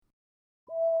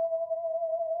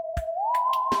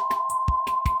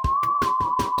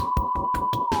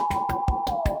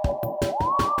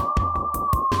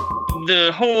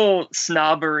the whole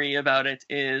snobbery about it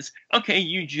is, okay,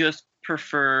 you just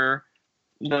prefer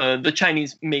the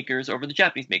Chinese makers over the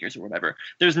Japanese makers or whatever.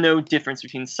 There's no difference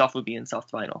between Sofubi and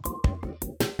soft vinyl.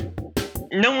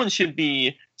 No one should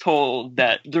be told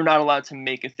that they're not allowed to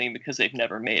make a thing because they've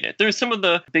never made it. There's some of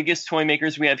the biggest toy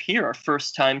makers we have here are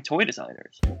first-time toy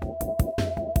designers.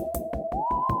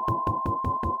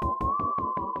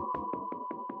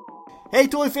 Hey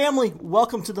Toy Family,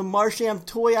 welcome to the Marsham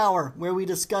Toy Hour, where we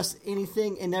discuss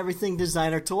anything and everything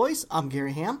designer toys. I'm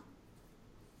Gary Ham.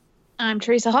 I'm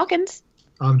Teresa Hawkins.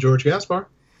 I'm George Gaspar.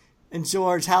 And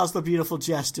George, how's the beautiful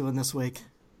Jess doing this week?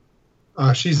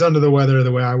 She's under the weather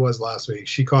the way I was last week.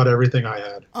 She caught everything I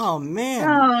had. Oh, man.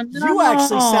 Oh, no. You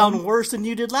actually sound worse than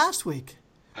you did last week.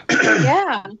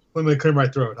 Yeah. Let me clear my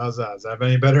throat. How's that? Is that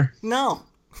any better? No.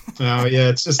 No, yeah,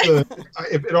 it's just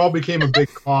it all became a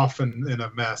big cough and a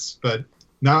mess. But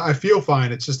now I feel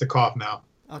fine. It's just a cough now.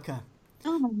 Okay.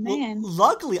 Oh, man. Well,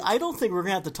 luckily, I don't think we're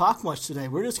going to have to talk much today.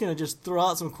 We're just going to just throw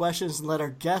out some questions and let our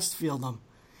guests field them.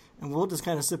 And we'll just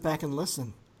kind of sit back and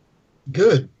listen.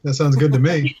 Good. That sounds good to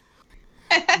me.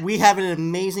 We have an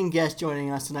amazing guest joining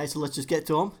us tonight, so let's just get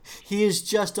to him. He is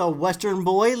just a Western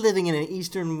boy living in an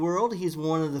Eastern world. He's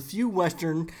one of the few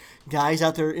Western guys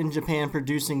out there in Japan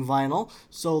producing vinyl.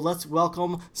 So let's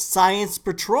welcome Science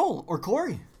Patrol, or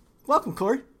Corey. Welcome,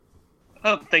 Corey.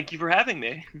 Oh, thank you for having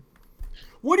me.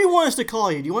 What do you want us to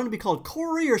call you? Do you want to be called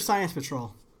Corey or Science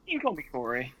Patrol? You can call me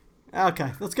Corey.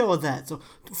 Okay, let's go with that. So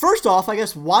first off, I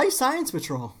guess, why Science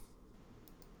Patrol?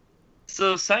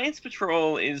 So Science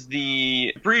Patrol is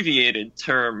the abbreviated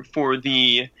term for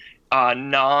the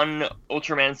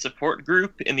non-Ultraman support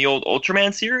group in the old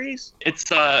Ultraman series. It's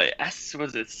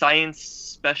Science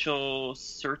Special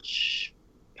Search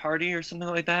Party or something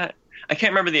like that? I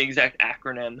can't remember the exact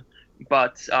acronym,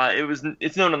 but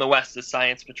it's known in the West as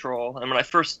Science Patrol. And when I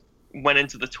first went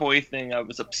into the toy thing, I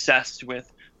was obsessed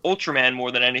with Ultraman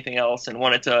more than anything else and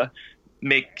wanted to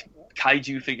make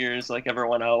kaiju figures like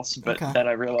everyone else, but then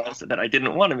I realized that I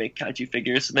didn't want to make kaiju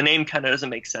figures, so the name kind of doesn't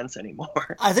make sense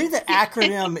anymore. I think the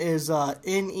acronym is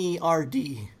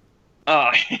NERD.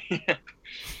 Oh.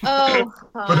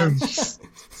 I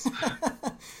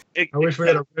wish we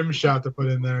had a rim shot to put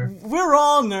in there. We're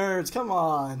all nerds, come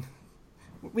on.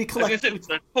 We collect. It's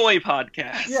a toy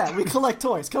podcast. Yeah, we collect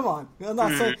toys. Come on.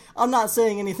 I'm not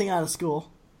saying anything out of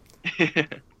school.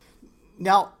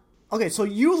 Now, okay, so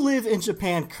you live in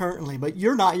Japan currently, but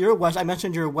you're not. You're a West. I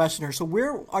mentioned you're a Westerner. So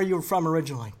where are you from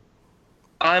originally?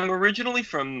 I'm originally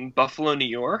from Buffalo, New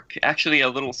York. Actually, a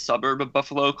little suburb of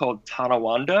Buffalo called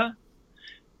Tonawanda.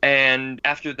 And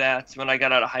after that, when I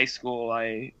got out of high school,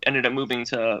 I ended up moving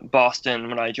to Boston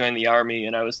when I joined the Army,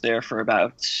 and I was there for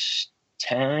about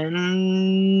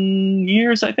 10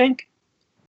 years, I think.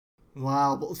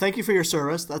 Wow. Well, thank you for your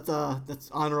service. That's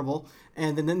honorable.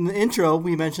 And then in the intro,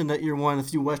 we mentioned that you're one of the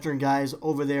few Western guys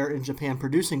over there in Japan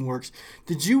producing works.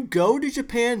 Did you go to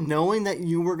Japan knowing that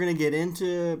you were going to get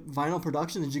into vinyl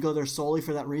production? Did you go there solely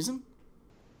for that reason?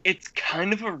 It's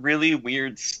kind of a really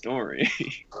weird story.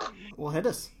 Well, hit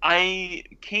us. I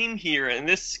came here, and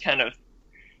this kind of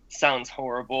sounds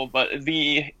horrible, but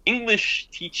the English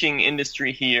teaching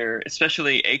industry here,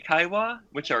 especially Eikaiwa,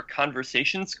 which are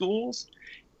conversation schools,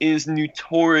 is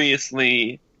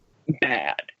notoriously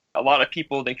bad. A lot of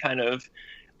people, they kind of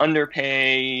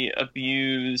underpay,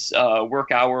 abuse, work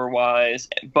hour-wise.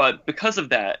 But because of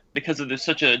that, because of there's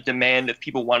such a demand of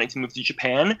people wanting to move to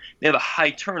Japan, they have a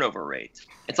high turnover rate.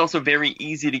 It's also very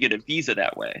easy to get a visa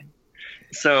that way.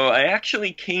 So I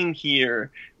actually came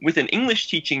here with an English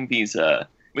teaching visa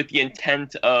with the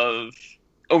intent of,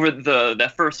 over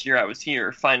that first year I was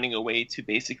here, finding a way to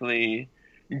basically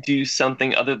do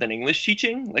something other than English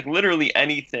teaching, like literally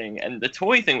anything. And the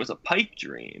toy thing was a pipe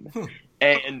dream.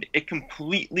 And it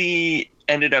completely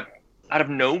ended up out of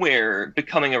nowhere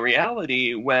becoming a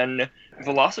reality when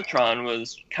Velocitron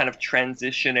was kind of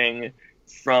transitioning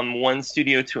from one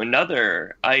studio to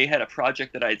another. I had a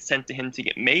project that I had sent to him to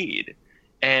get made.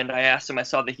 And I asked him, I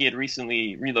saw that he had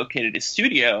recently relocated his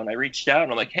studio, and I reached out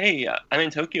and I'm like, hey, I'm in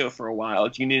Tokyo for a while.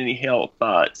 Do you need any help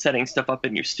setting stuff up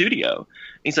in your studio? And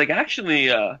he's like,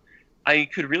 actually, I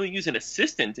could really use an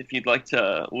assistant if you'd like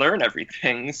to learn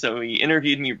everything. So he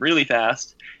interviewed me really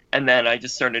fast, and then I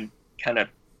just started kind of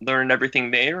learning everything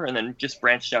there, and then just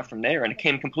branched out from there, and it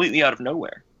came completely out of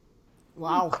nowhere.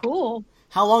 Wow. Cool.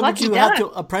 How long did you have to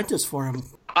apprentice for him?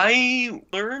 I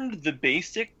learned the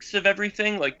basics of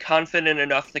everything, like confident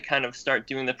enough to kind of start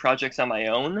doing the projects on my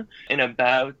own in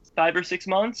about 5 or 6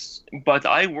 months. But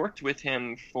I worked with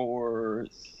him for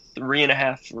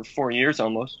 3.5 or 4 years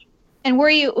almost. And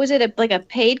was it like a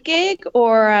paid gig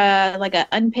or like an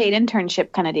unpaid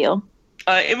internship kind of deal?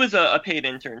 It was a paid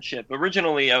internship.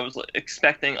 Originally, I was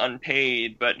expecting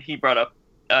unpaid, but he brought up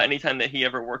anytime that he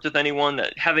ever worked with anyone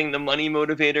that having the money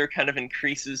motivator kind of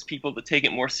increases people to take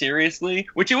it more seriously,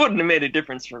 which it wouldn't have made a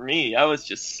difference for me. I was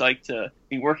just psyched to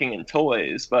be working in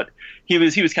toys, but he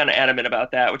was kind of adamant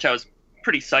about that, which I was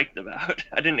pretty psyched about.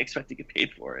 I didn't expect to get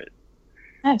paid for it.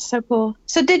 That's so cool.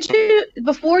 So did you,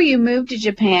 before you moved to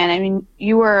Japan, I mean,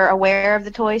 you were aware of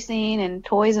the toy scene and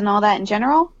toys and all that in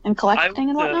general and collecting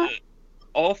and whatnot?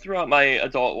 All throughout my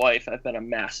adult life, I've been a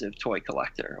massive toy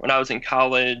collector. When I was in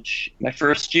college, my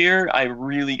first year, I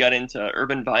really got into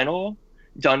urban vinyl,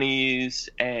 Dunnies,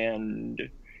 and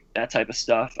that type of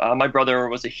stuff. My brother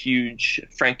was a huge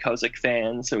Frank Kozik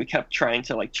fan, so we kept trying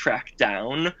to like track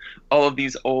down all of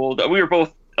these old. We were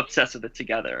both obsessed with it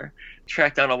together.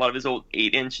 Tracked down a lot of his old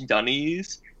 8-inch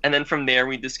Dunnies, and then from there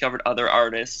we discovered other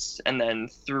artists, and then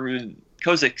through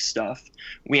Kozik stuff,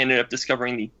 I ended up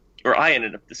discovering the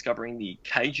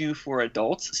Kaiju for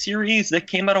Adults series that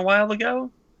came out a while ago,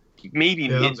 maybe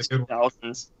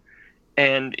mid-2000s.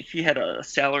 And he had a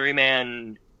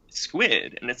Salaryman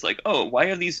squid, and it's like, oh, why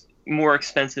are these more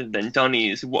expensive than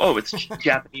Dunnies? Whoa, it's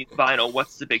Japanese vinyl.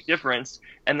 What's the big difference?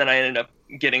 And then I ended up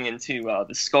getting into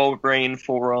the Skull Brain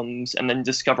forums, and then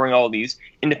discovering all these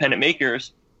independent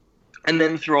makers. And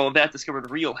then through all of that, discovered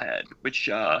Reelhead, which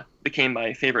became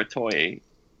my favorite toy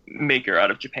maker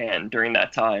out of Japan during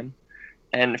that time.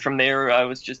 And from there, I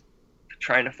was just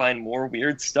trying to find more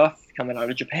weird stuff coming out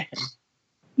of Japan.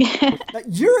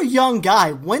 You're a young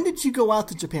guy. When did you go out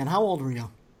to Japan? How old were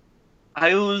you?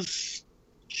 I was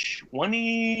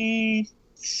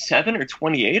 27 or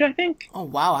 28, I think. Oh,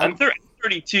 wow. I'm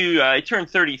 32. I turned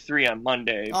 33 on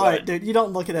Monday. All right, dude, you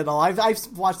don't look it at all. I've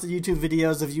watched the YouTube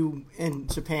videos of you in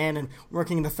Japan and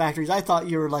working in the factories. I thought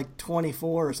you were like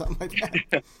 24 or something like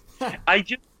that. I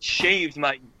just shaved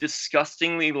my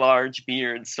disgustingly large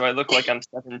beard, so I look like I'm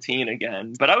 17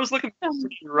 again. But I was looking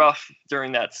pretty rough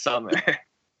during that summer.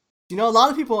 You know, a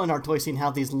lot of people in our toy scene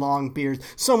have these long beards,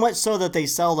 so much so that they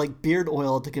sell like beard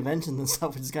oil at the conventions and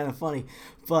stuff, which is kind of funny.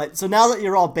 But so now that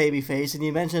you're all babyface, and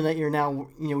you mentioned that you're now,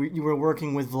 you were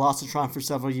working with Velocitron for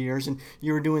several years, and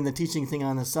you were doing the teaching thing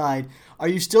on the side. Are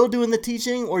you still doing the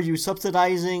teaching, or are you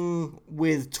subsidizing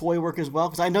with toy work as well?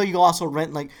 Because I know you also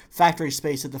rent like factory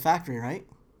space at the factory, right?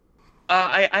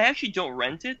 I actually don't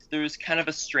rent it. There's kind of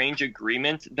a strange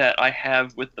agreement that I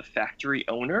have with the factory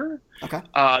owner. Okay.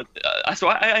 So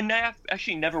I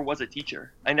actually never was a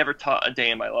teacher. I never taught a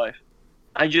day in my life.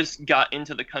 I just got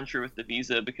into the country with the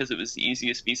visa because it was the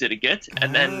easiest visa to get.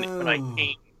 And then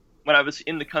when I was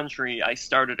in the country, I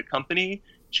started a company,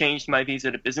 changed my visa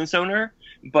to business owner,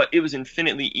 but it was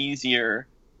infinitely easier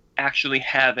actually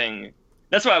having.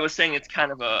 That's why I was saying it's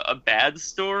kind of a bad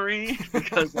story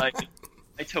because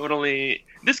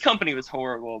this company was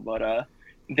horrible, but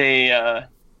they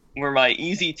were my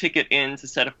easy ticket in to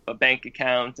set up a bank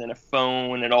account and a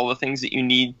phone and all the things that you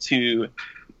need to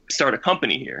start a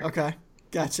company here. Okay,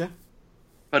 gotcha.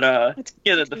 But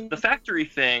the factory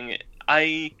thing,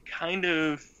 I kind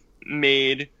of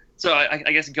made. So I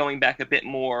guess going back a bit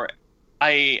more,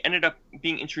 I ended up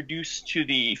being introduced to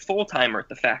the full-timer at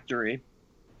the factory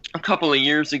a couple of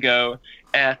years ago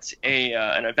at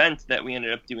an event that we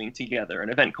ended up doing together, an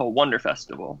event called Wonder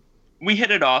Festival. We hit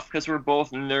it off because we're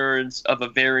both nerds of a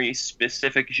very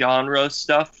specific genre of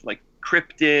stuff, like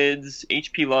cryptids,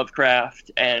 H.P.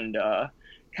 Lovecraft, and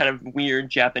kind of weird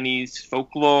Japanese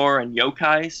folklore and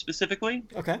yokai specifically.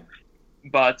 Okay.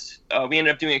 But we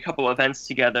ended up doing a couple of events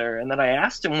together, and then I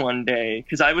asked him one day,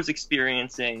 because I was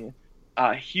experiencing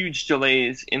huge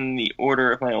delays in the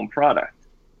order of my own product.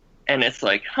 And it's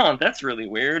like, that's really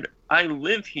weird. I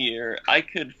live here. I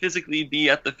could physically be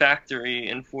at the factory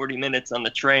in 40 minutes on the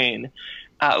train.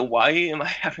 Why am I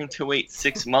having to wait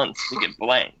 6 months to get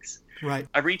blanks? Right.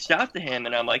 I reached out to him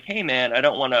and I'm like, hey, man, I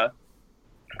don't want to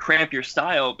cramp your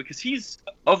style because he's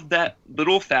of that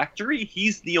little factory.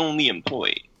 He's the only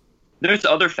employee. There's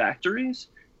other factories,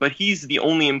 but he's the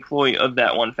only employee of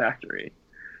that one factory.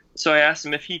 So I asked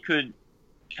him if he could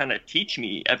kind of teach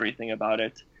me everything about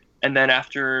it. And then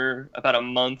after about a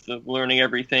month of learning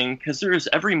everything, because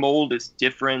every mold is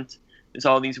different, there's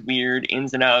all these weird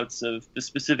ins and outs of the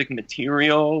specific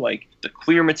material. Like the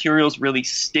clear material is really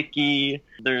sticky.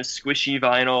 There's squishy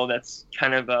vinyl that's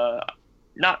kind of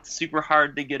not super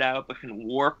hard to get out, but can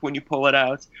warp when you pull it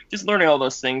out. Just learning all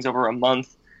those things over a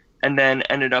month, and then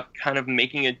ended up kind of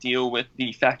making a deal with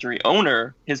the factory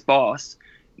owner, his boss,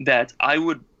 that I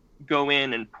would go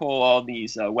in and pull all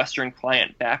these Western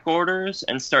client back orders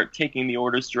and start taking the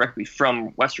orders directly from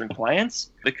Western clients,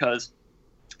 because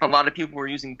a lot of people were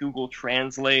using Google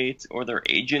Translate, or their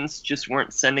agents just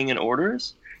weren't sending in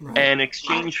orders. Right. And in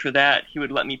exchange for that, he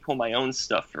would let me pull my own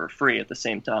stuff for free at the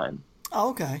same time. Oh,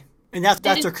 okay. And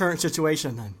that's your current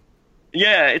situation then?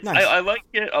 Yeah, Nice. I like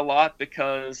it a lot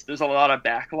because there's a lot of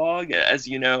backlog, as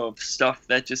you know, of stuff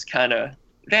that just kind of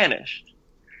vanished.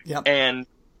 Yep. And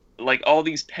like all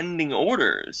these pending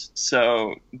orders.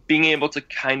 So being able to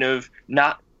kind of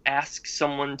not ask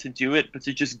someone to do it, but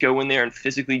to just go in there and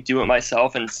physically do it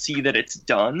myself and see that it's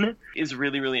done is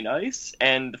really, really nice.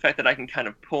 And the fact that I can kind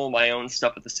of pull my own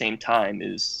stuff at the same time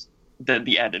is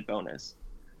the added bonus.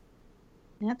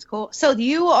 That's cool. So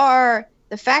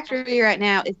the factory right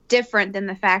now is different than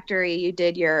the factory you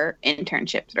did your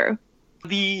internship through.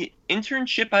 The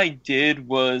internship I did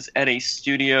was at a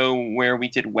studio where we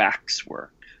did wax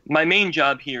work. My main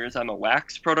job here is I'm a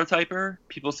wax prototyper.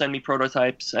 People send me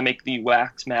prototypes. I make the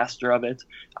wax master of it.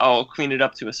 I'll clean it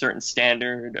up to a certain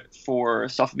standard for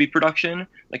software production.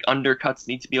 Like undercuts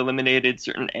need to be eliminated,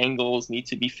 certain angles need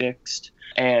to be fixed,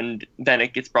 and then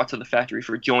it gets brought to the factory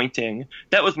for jointing.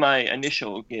 That was my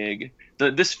initial gig.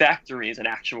 This factory is an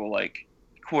actual, like,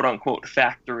 quote-unquote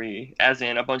factory, as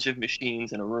in a bunch of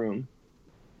machines in a room.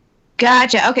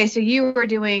 Gotcha. Okay, so you were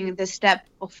doing the step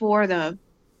before the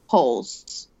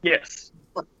holes. Yes.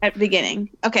 At the beginning.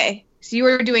 Okay. So you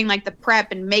were doing like the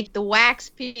prep and make the wax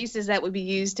pieces that would be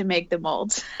used to make the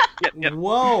molds. Yep.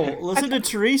 Whoa, listen to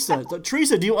Teresa. So,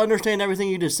 Teresa, do you understand everything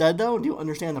you just said, though? Do you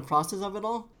understand the process of it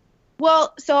all?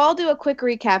 Well, so I'll do a quick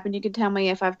recap and you can tell me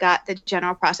if I've got the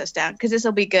general process down, because this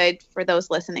will be good for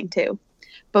those listening too.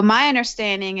 But my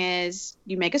understanding is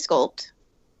you make a sculpt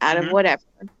out of whatever,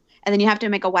 and then you have to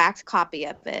make a wax copy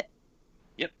of it.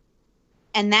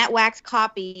 And that wax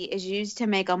copy is used to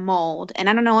make a mold. And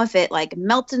I don't know if it like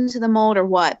melts into the mold or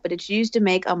what, but it's used to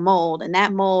make a mold. And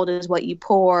that mold is what you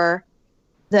pour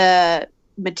the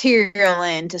material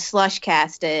in to slush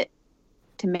cast it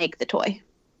to make the toy.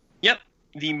 Yep.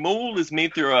 The mold is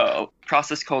made through a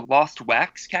process called lost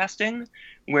wax casting,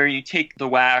 where you take the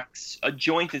wax, a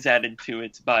joint is added to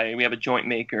it we have a joint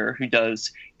maker who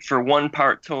does, for one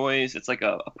part toys, it's like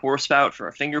a pour spout for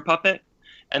a finger puppet.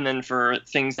 And then for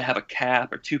things that have a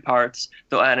cap or two parts,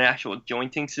 they'll add an actual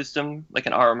jointing system, like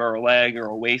an arm or a leg or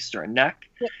a waist or a neck.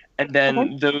 Yeah. And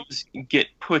then those get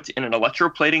put in an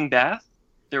electroplating bath.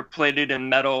 They're plated in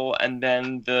metal, and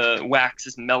then the wax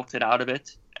is melted out of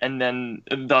it, and then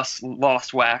thus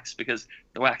lost wax because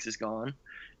the wax is gone.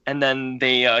 And then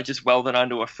they just weld it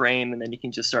onto a frame, and then you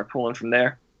can just start pulling from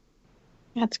there.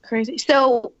 That's crazy.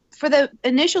 So for the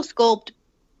initial sculpt,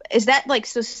 is that like,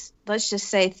 so let's just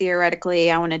say theoretically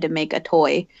I wanted to make a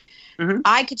toy.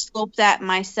 I could sculpt that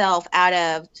myself out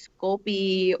of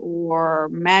Sculpey or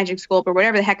Magic Sculpt or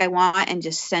whatever the heck I want and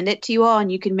just send it to you all,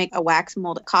 and you can make a wax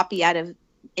mold copy out of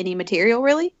any material,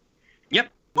 really? Yep.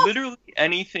 Literally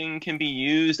anything can be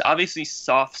used. Obviously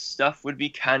soft stuff would be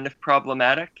kind of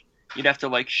problematic. You'd have to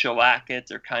like shellac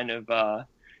it or kind of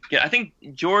I think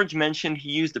George mentioned he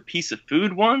used a piece of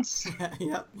food once.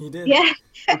 Yep, he did. Yeah.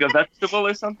 Like a vegetable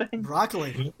or something.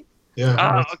 Broccoli.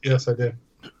 Yeah. Okay. Yes, I did.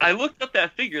 I looked up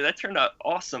that figure. That turned out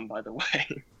awesome, by the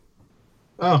way.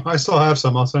 Oh, I still have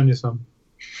some. I'll send you some.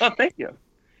 Oh, thank you.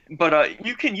 But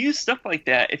you can use stuff like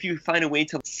that if you find a way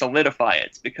to solidify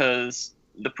it, because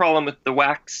the problem with the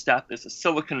wax step is a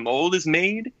silicone mold is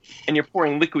made, and you're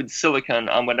pouring liquid silicone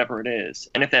on whatever it is.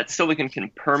 And if that silicone can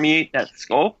permeate that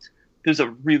sculpt, there's a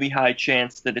really high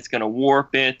chance that it's going to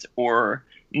warp it or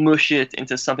mush it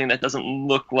into something that doesn't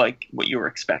look like what you were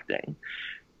expecting.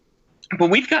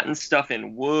 But we've gotten stuff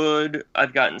in wood.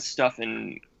 I've gotten stuff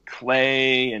in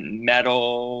clay and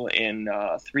metal and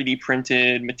 3D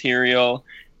printed material.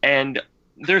 And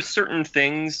there's certain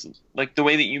things, like the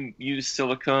way that you use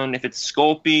silicone, if it's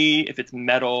Sculpey, if it's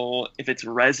metal, if it's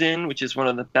resin, which is one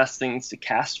of the best things to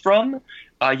cast from,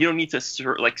 you don't need to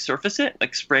surface it,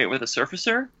 like spray it with a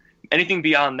surfacer. Anything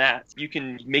beyond that, you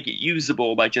can make it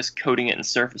usable by just coating it in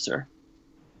surfacer.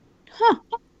 Huh.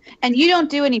 And you don't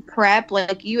do any prep?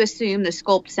 Like, you assume the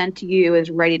sculpt sent to you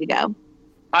is ready to go?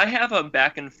 I have a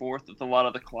back and forth with a lot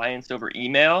of the clients over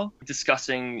email,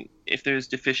 discussing if there's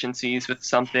deficiencies with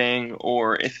something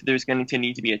or if there's going to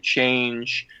need to be a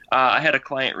change. I had a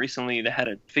client recently that had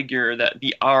a figure that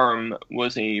the arm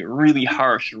was a really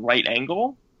harsh right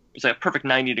angle. It was like a perfect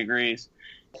 90 degrees.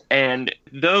 And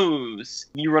those,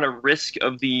 you run a risk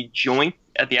of the joint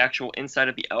at the actual inside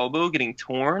of the elbow getting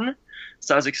torn.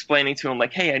 So I was explaining to him,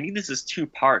 like, hey, I need this as two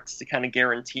parts to kind of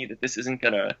guarantee that this isn't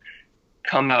going to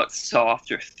come out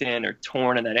soft or thin or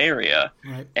torn in that area.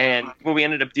 Right. And what we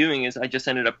ended up doing is I just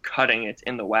ended up cutting it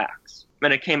in the wax.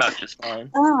 And it came out just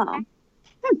fine. Oh.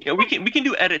 You know, we can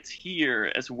do edits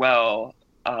here as well.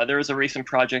 There was a recent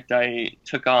project I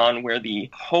took on where the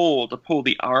hole to pull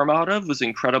the arm out of was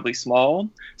incredibly small.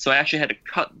 So I actually had to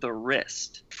cut the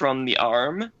wrist from the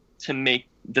arm to make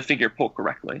the figure pull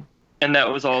correctly. And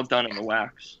that was all done in the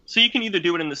wax. So you can either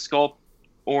do it in the sculpt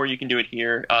or you can do it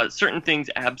here. Certain things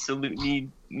absolutely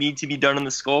need to be done in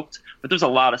the sculpt, but there's a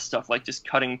lot of stuff like just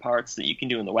cutting parts that you can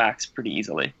do in the wax pretty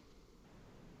easily.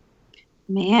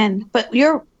 Man, but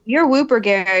your Whooper,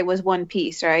 Gary, was one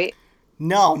piece, right?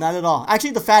 No, not at all.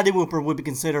 Actually, the Fatty Whooper would be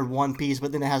considered one piece,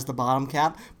 but then it has the bottom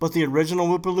cap. But the original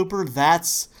Whooper Looper,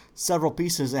 that's several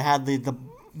pieces. It had the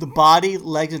body,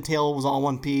 legs, and tail was all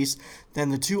one piece. Then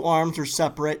the 2 arms were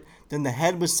separate. Then the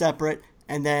head was separate.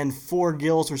 And then 4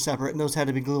 gills were separate, and those had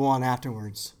to be glued on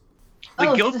afterwards.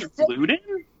 The gills are glued in?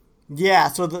 Yeah,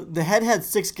 so the head had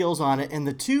 6 gills on it, and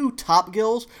the 2 top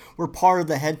gills were part of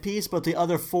the headpiece, but the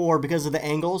other 4, because of the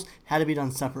angles, had to be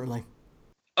done separately.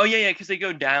 Oh, yeah, because they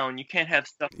go down. You can't have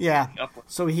stuff upward.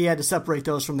 So he had to separate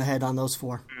those from the head on those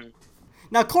 4. Mm.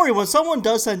 Now, Corey, when someone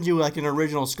does send you like an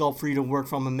original sculpt for you to work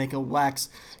from and make a wax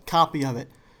copy of it,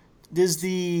 is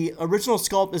the original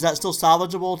sculpt, is that still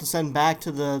salvageable to send back to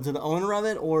the owner of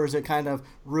it, or is it kind of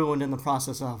ruined in the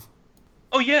process of?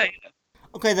 Oh, yeah.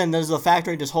 Okay, then does the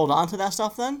factory just hold on to that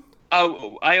stuff then?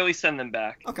 Oh, I always send them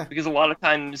back. Okay. Because a lot of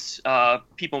times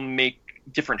people make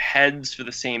different heads for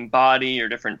the same body or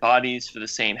different bodies for the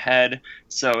same head,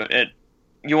 so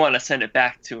you want to send it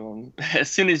back to them. As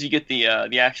soon as you get the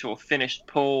actual finished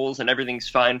pulls and everything's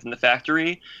fine from the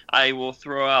factory, I will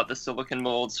throw out the silicone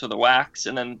molds for the wax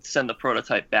and then send the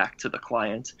prototype back to the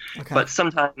client. Okay. But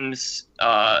sometimes,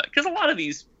 because a lot of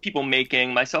these people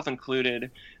making, myself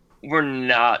included, we're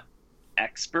not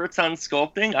experts on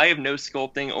sculpting. I have no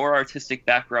sculpting or artistic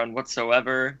background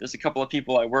whatsoever. There's a couple of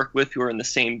people I work with who are in the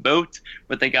same boat,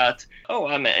 but they got,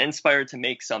 I'm inspired to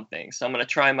make something, so I'm going to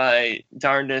try my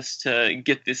darndest to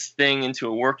get this thing into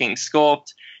a working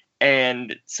sculpt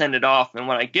and send it off. And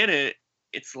when I get it,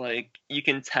 it's like you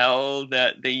can tell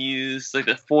that they use like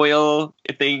the foil,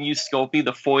 if they use Sculpey,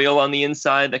 the foil on the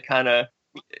inside that kind of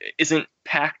isn't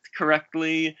packed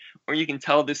correctly, or you can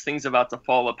tell this thing's about to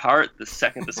fall apart the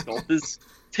second the sculpt is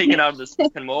taken out of the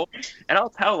silicone mold. And I'll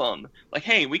tell them, like,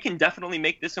 hey, we can definitely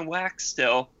make this in wax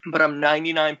still, but I'm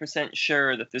 99%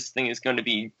 sure that this thing is going to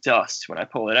be dust when I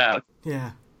pull it out.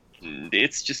 Yeah.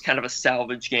 It's just kind of a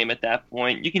salvage game at that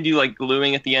point. You can do like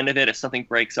gluing at the end of it if something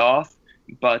breaks off,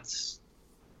 but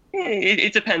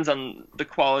it depends on the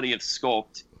quality of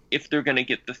sculpt if they're going to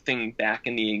get the thing back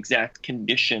in the exact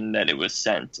condition that it was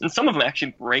sent. And some of them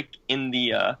actually break in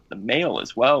the mail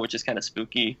as well, which is kind of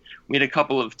spooky. We had a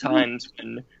couple of times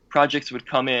when projects would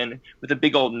come in with a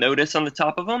big old notice on the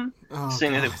top of them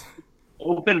saying that it was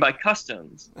opened by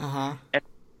customs. Uh-huh. And,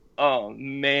 oh,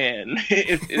 man.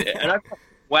 And I've got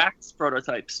wax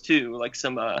prototypes, too, like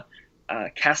some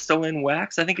Castellan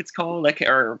wax, I think it's called,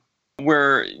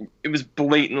 where it was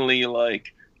blatantly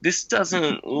like, this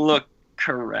doesn't look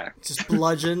correct. Just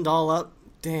bludgeoned all up.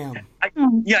 Damn. I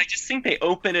just think they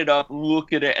open it up,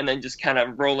 look at it, and then just kind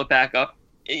of roll it back up.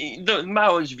 The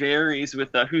mileage varies with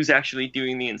who's actually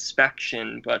doing the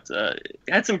inspection, but it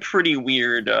had some pretty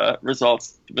weird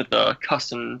results with the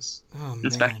customs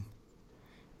inspection.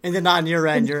 And then on your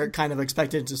end, you're kind of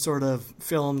expected to sort of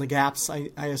fill in the gaps, I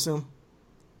assume?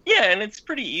 Yeah, and it's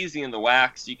pretty easy in the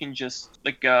wax. You can just,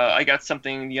 I got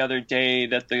something the other day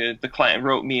that the client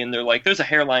wrote me, and they're like, there's a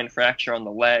hairline fracture on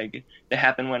the leg that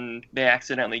happened when they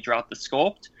accidentally dropped the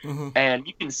sculpt. Mm-hmm. And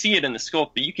you can see it in the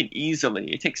sculpt, but you can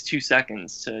easily, it takes 2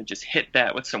 seconds to just hit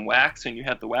that with some wax when you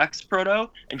have the wax proto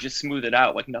and just smooth it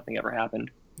out like nothing ever happened.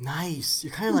 Nice.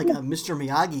 You're kind of like a Mr.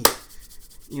 Miyagi,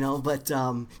 but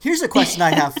here's a question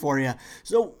I have for you.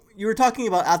 So, you were talking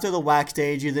about after the wax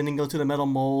stage, you then go to the metal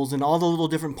molds, and all the little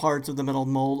different parts of the metal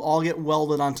mold all get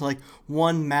welded onto like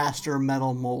one master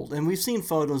metal mold. And we've seen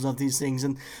photos of these things,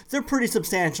 and they're pretty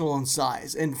substantial in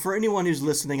size. And for anyone who's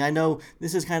listening, I know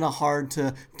this is kind of hard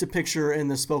to picture in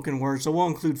the spoken word, so we'll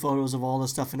include photos of all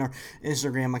this stuff in our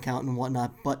Instagram account and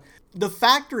whatnot. But the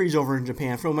factories over in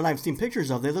Japan, from what I've seen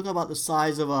pictures of, they look about the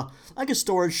size of a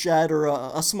storage shed or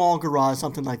a small garage,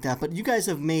 something like that. But you guys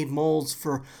have made molds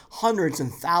for hundreds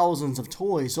and thousands of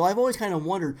toys. So I've always kind of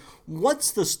wondered,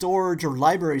 what's the storage or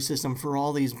library system for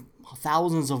all these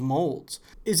thousands of molds?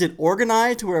 Is it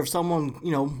organized to where if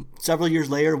someone, several years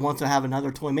later wants to have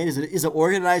another toy made, is it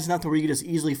organized enough to where you can just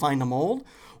easily find a mold?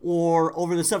 Or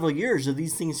over the several years, do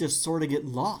these things just sort of get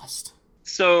lost?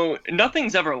 So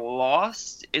nothing's ever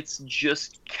lost. It's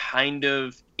just kind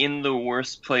of in the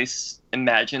worst place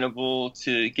imaginable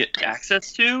to get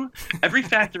access to. Every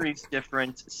factory's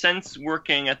different. Since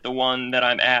working at the one that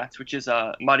I'm at, which is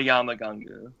Maruyama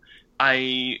Gangu,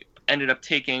 I ended up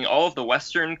taking all of the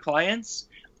Western clients,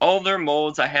 all their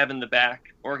molds I have in the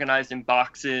back, organized in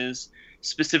boxes,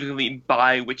 specifically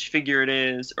by which figure it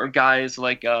is, or guys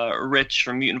like Rich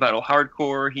from Mutant Vital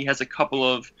Hardcore. He has a couple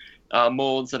of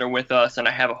molds that are with us, and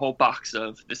I have a whole box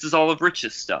of, this is all of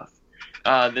Rich's stuff.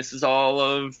 This is all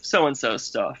of so-and-so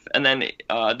stuff. And then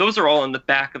those are all in the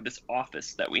back of this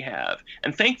office that we have.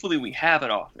 And thankfully we have an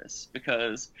office,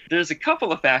 because there's a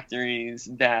couple of factories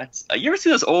that, you ever see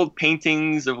those old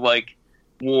paintings of like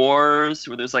wars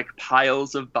where there's like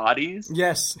piles of bodies?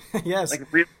 Yes, yes. Like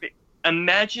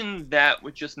imagine that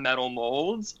with just metal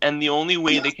molds, and the only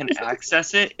way they can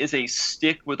access it is a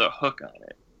stick with a hook on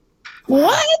it.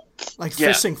 What? Like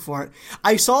fishing for it.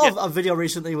 I saw a video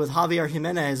recently with Javier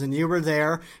Jimenez, and you were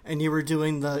there, and you were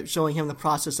showing him the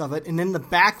process of it. And in the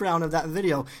background of that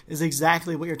video is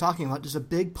exactly what you're talking about, just a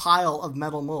big pile of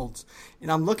metal molds.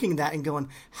 And I'm looking at that and going,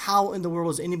 how in the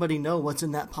world does anybody know what's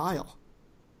in that pile?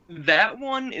 That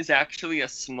one is actually a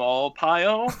small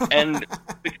pile, and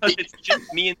because it's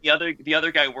just me and the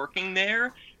other guy working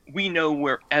there, we know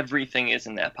where everything is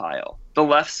in that pile. The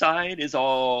left side is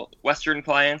all Western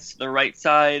clients, the right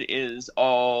side is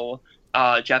all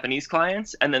Japanese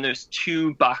clients, and then there's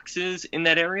 2 boxes in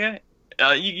that area.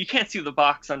 You can't see the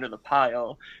box under the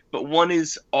pile, but one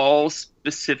is all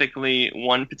specifically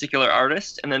one particular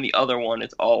artist, and then the other one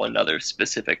is all another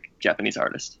specific Japanese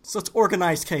artist. So it's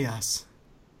organized chaos.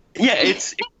 Yeah,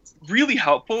 it's really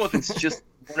helpful if it's just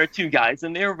 1 or 2 guys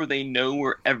in there where they know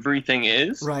where everything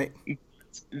is. Right.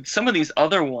 Some of these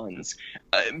other ones,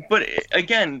 but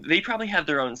again, they probably have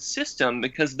their own system,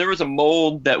 because there was a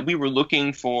mold that we were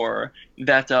looking for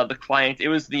that the client, it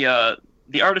was the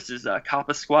artist is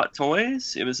Kappa Squat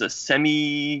Toys. It was a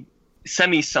semi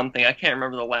something. I can't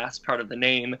remember the last part of the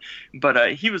name,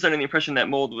 but he was under the impression that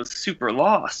mold was super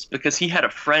lost because he had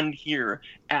a friend here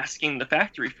asking the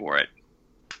factory for it.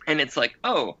 And it's like,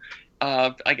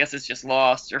 I guess it's just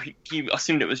lost, or he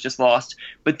assumed it was just lost.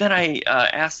 But then I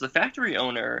asked the factory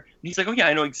owner, and he's like, oh yeah,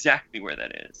 I know exactly where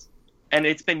that is. And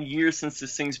it's been years since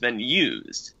this thing's been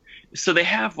used. So they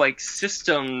have like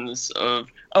systems of,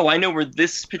 I know where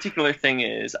this particular thing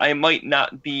is. I might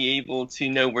not be able to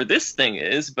know where this thing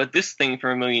is, but this thing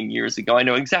from 1,000,000 years ago, I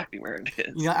know exactly where it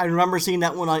is. Yeah, I remember seeing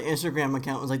that one on Instagram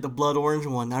account. It was like the blood orange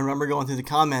one. I remember going through the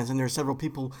comments, and there were several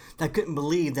people that couldn't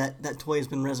believe that toy has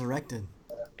been resurrected.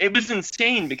 It was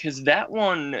insane, because that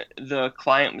one, the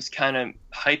client was kind of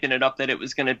hyping it up that it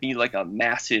was going to be like a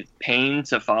massive pain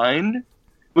to find.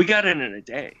 We got it in a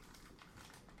day.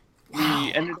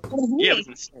 Wow. Yeah, it was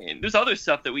insane. There's other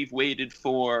stuff that we've waited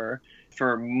for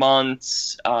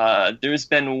months. There's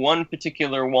been one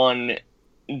particular one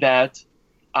that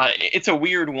it's a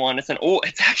weird one.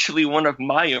 It's actually one of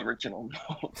my original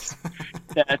molds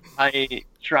that I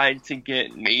tried to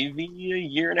get maybe a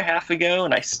year and a half ago,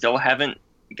 and I still haven't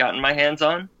gotten my hands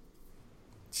on.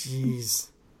 Jeez.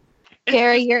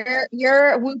 Gary,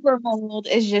 your Whooper mold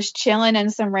is just chilling in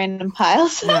some random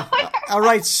piles. Yeah. All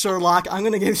right, Sherlock, I'm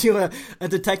going to give you a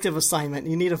detective assignment.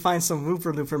 You need to find some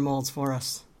Whooper Looper molds for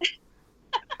us.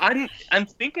 I'm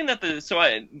thinking that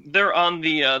they're on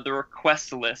the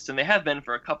request list, and they have been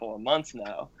for a couple of months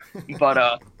now.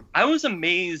 But I was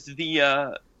amazed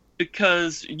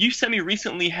because you semi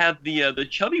recently had the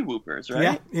chubby Whoopers,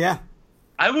 right? Yeah.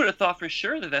 I would have thought for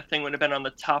sure that thing would have been on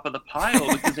the top of the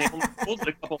pile because they only pulled it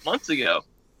a couple months ago.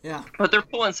 Yeah. But they're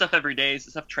pulling stuff every day. So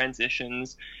stuff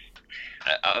transitions.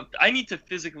 I need to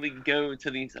physically go to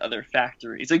these other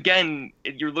factories. Again,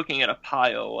 you're looking at a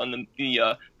pile, and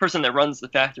the person that runs the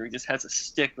factory just has a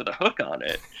stick with a hook on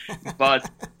it. But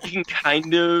you can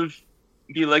kind of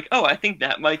be like, I think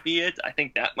that might be it. I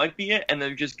think that might be it. And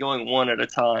they're just going one at a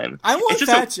time. I want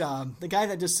that job. The guy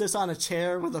that just sits on a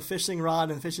chair with a fishing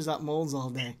rod and fishes out molds all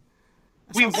day.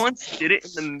 We once did it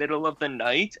in the middle of the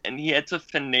night, and he had to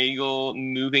finagle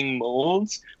moving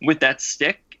molds with that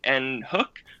stick and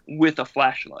hook with a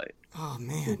flashlight. Oh,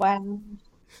 man. Wow.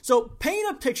 So paint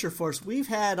a picture for us. We've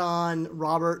had on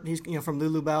Robert, he's from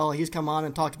Lulu Bell. He's come on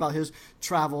and talked about his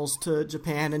travels to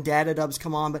Japan, and Dada Dub's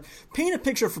come on. But paint a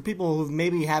picture for people who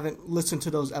maybe haven't listened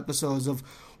to those episodes of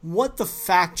what the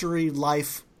factory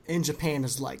life in Japan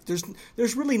is like.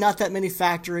 There's really not that many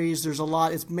factories. There's a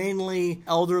lot. It's mainly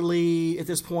elderly at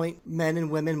this point, men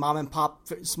and women, mom and pop,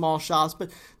 small shops,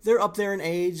 but they're up there in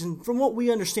age. And from what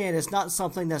we understand, it's not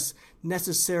something that's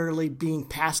necessarily being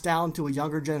passed down to a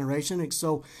younger generation.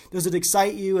 So does it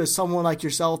excite you as someone like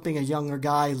yourself, being a younger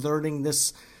guy, learning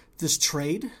this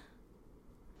trade?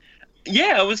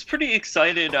 Yeah, I was pretty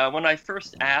excited when I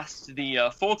first asked the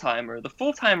full-timer. The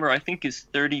full-timer, I think, is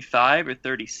 35 or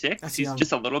 36. That's He's young.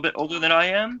 Just a little bit older than I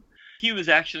am. He was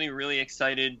actually really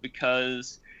excited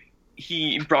because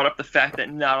he brought up the fact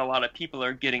that not a lot of people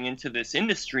are getting into this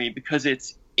industry because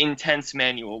it's intense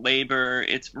manual labor.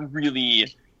 It's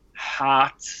really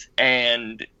hot,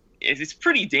 and it's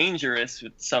pretty dangerous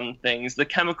with some things. The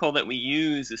chemical that we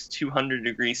use is 200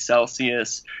 degrees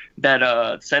Celsius.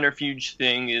 That centrifuge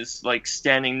thing is like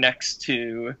standing next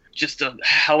to just a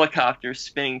helicopter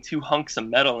spinning two hunks of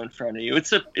metal in front of you.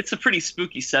 It's a pretty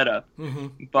spooky setup.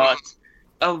 Mm-hmm. But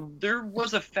there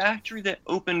was a factory that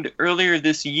opened earlier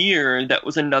this year that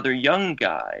was another young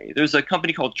guy. There's a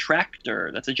company called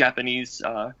Tractor. That's a Japanese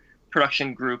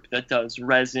production group that does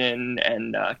resin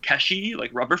and keshi, like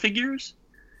rubber figures.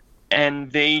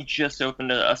 And they just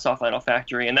opened a soft vinyl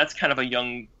factory, and that's kind of a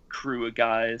young crew of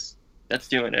guys that's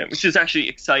doing it, which is actually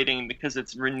exciting because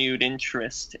it's renewed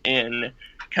interest in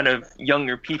kind of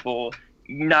younger people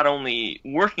not only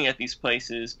working at these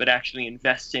places, but actually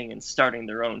investing and starting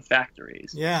their own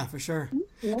factories. Yeah, for sure.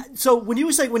 Yeah. So when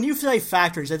you say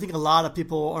factories, I think a lot of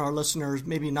people, our listeners,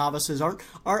 maybe novices, aren't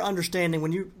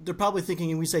understanding. They're probably thinking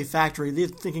when we say factory, they're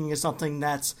thinking of something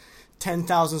that's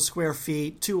 10,000 square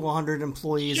feet, 200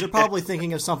 employees. They're probably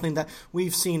thinking of something that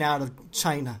we've seen out of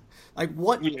China. Like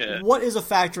what does a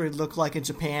factory look like in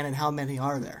Japan, and how many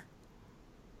are there?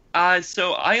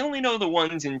 So I only know the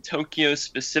ones in Tokyo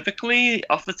specifically.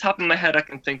 Off the top of my head, I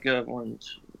can think of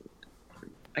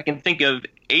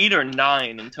 8 or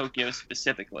 9 in Tokyo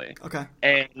specifically. Okay.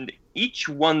 And each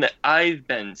one that I've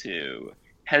been to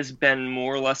has been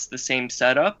more or less the same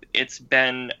setup. It's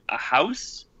been a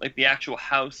house, like the actual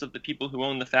house of the people who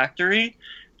own the factory,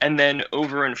 and then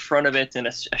over in front of it in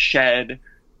a shed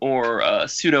or a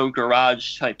pseudo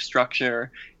garage type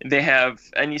structure, they have,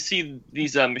 and you see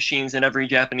these machines in every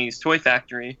Japanese toy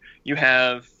factory. You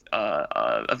have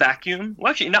a vacuum. Well,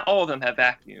 actually, not all of them have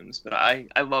vacuums, but I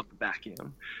love the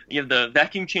vacuum. You have the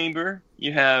vacuum chamber,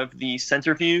 you have the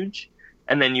centrifuge,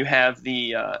 and then you have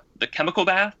the chemical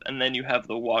bath, and then you have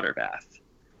the water bath.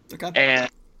 Okay. And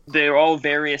they're all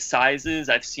various sizes.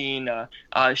 I've seen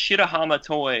Shirahama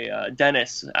Toy,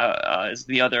 Dennis is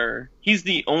the other. He's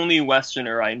the only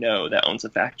Westerner I know that owns a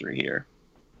factory here.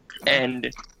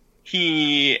 And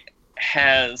he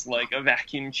has like a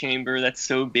vacuum chamber that's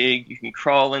so big you can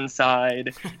crawl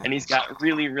inside, and he's got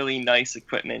really, really nice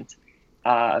equipment.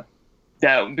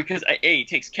 Because he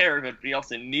takes care of it, but he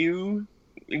also knew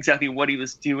exactly what he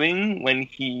was doing when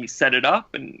he set it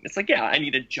up. And it's like, yeah, I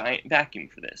need a giant vacuum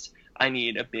for this. I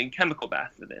need a big chemical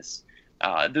bath for this.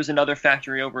 There's another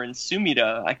factory over in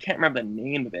Sumida. I can't remember the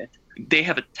name of it. They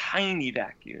have a tiny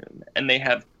vacuum, and they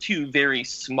have 2 very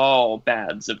small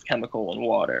baths of chemical and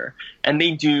water. And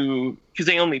they do, because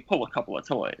they only pull a couple of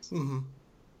toys. Mm-hmm.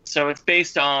 So it's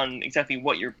based on exactly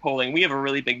what you're pulling. We have a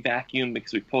really big vacuum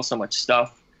because we pull so much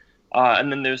stuff.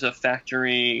 And then there's a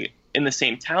factory in the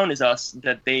same town as us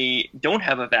that they don't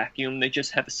have a vacuum. They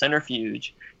just have a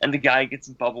centrifuge. And the guy gets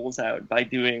bubbles out by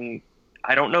doing,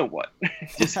 I don't know what,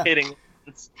 just hitting.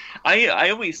 I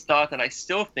always thought, and I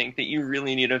still think, that you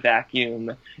really need a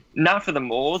vacuum, not for the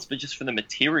molds, but just for the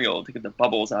material to get the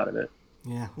bubbles out of it.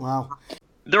 Yeah, wow.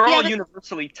 They're all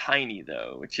universally tiny,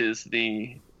 though, which is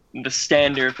the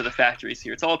standard for the factories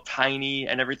here. It's all tiny,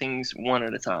 and everything's one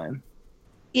at a time.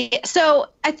 Yeah, so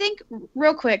I think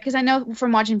real quick, because I know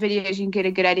from watching videos you can get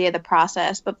a good idea of the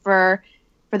process, but for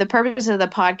the purpose of the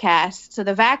podcast, so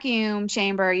the vacuum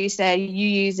chamber, you said you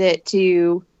use it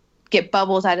to get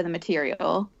bubbles out of the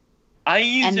material. I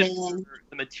use it for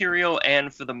the material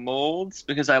and for the molds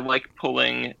because I like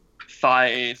pulling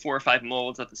 4 or 5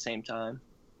 molds at the same time.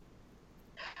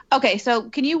 Okay, so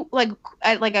can you like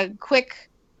a quick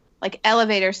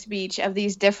elevator speech of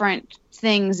these different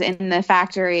things in the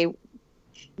factory?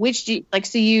 Which do you,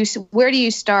 where do you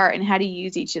start and how do you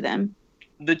use each of them?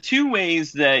 The 2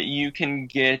 ways that you can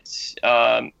get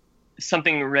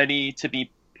something ready to be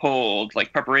pulled,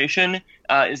 like preparation,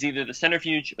 is either the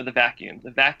centrifuge or the vacuum.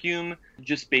 The vacuum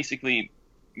just basically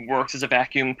works as a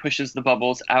vacuum, pushes the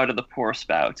bubbles out of the pour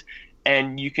spout.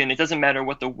 And it doesn't matter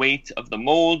what the weight of the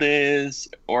mold is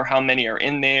or how many are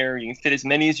in there. You can fit as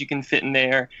many as you can fit in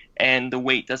there, and the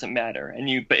weight doesn't matter.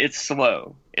 But it's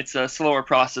slow. It's a slower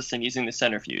process than using the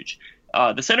centrifuge.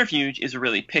 The centrifuge is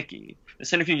really picky. The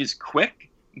centrifuge is quick,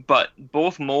 but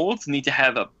both molds need to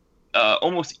have a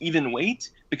almost even weight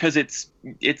because it's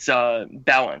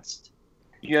balanced.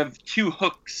 You have 2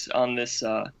 hooks on this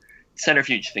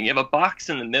centrifuge thing. You have a box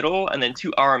in the middle and then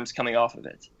 2 arms coming off of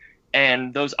it.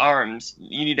 And those arms,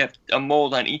 you need to have a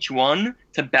mold on each one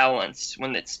to balance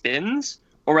when it spins,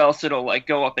 or else it'll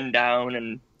go up and down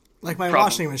and like my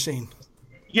washing machine.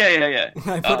 Yeah.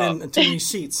 I put in too many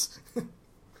sheets.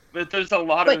 But there's a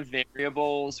lot of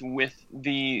variables with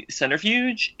the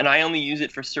centrifuge, and I only use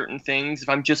it for certain things. If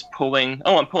I'm just pulling,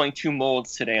 I'm pulling 2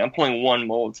 molds today, I'm pulling 1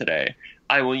 mold today,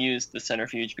 I will use the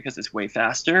centrifuge because it's way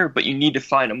faster, but you need to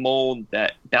find a mold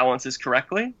that balances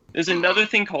correctly. There's another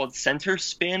thing called center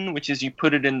spin, which is you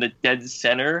put it in the dead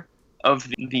center of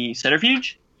the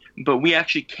centrifuge, but we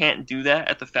actually can't do that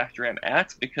at the factory I'm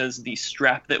at because the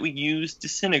strap that we use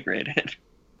disintegrated.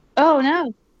 Oh,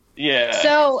 no. Yeah.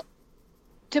 So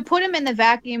to put them in the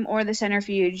vacuum or the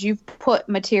centrifuge, you've put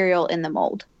material in the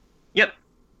mold. Yep.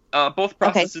 Both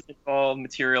processes involve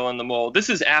material in the mold. This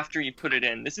is after you put it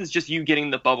in. This is just you getting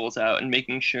the bubbles out and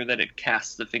making sure that it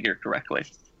casts the figure correctly.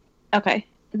 Okay.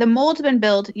 The mold's been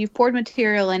built. You've poured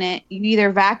material in it. You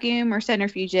either vacuum or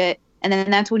centrifuge it, and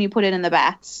then that's when you put it in the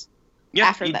baths. Yep,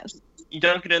 after those. You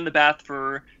dunk it in the bath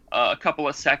for a couple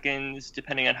of seconds,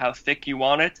 depending on how thick you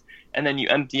want it, and then you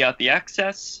empty out the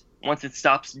excess. Once it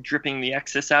stops dripping the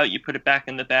excess out, you put it back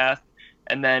in the bath,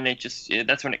 and then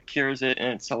that's when it cures it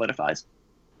and it solidifies.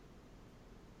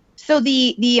 So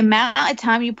the amount of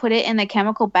time you put it in the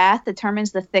chemical bath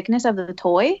determines the thickness of the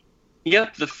toy?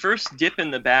 Yep, the first dip in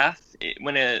the bath,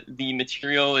 when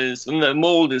the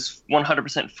mold is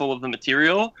 100% full of the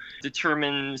material,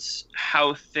 determines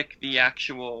how thick the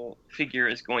actual figure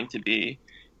is going to be.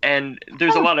 And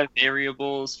there's a lot of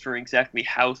variables for exactly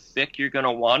how thick you're going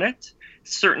to want it.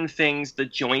 Certain things, the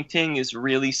jointing is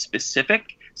really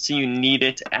specific, so you need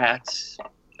it at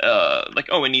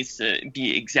it needs to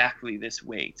be exactly this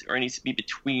weight, or it needs to be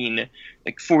between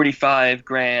 45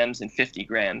 grams and 50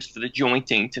 grams for the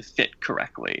jointing to fit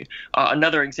correctly.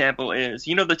 Another example is,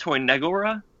 the toy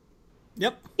Negora?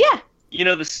 Yep. Yeah.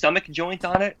 The stomach joint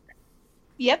on it?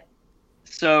 Yep.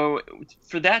 So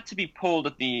for that to be pulled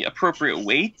at the appropriate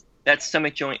weight, that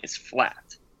stomach joint is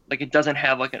flat. It doesn't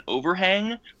have an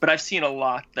overhang, but I've seen a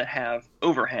lot that have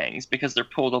overhangs because they're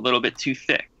pulled a little bit too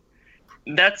thick.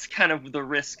 That's kind of the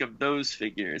risk of those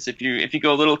figures. If you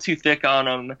go a little too thick on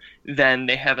them, then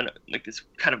they have this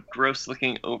kind of gross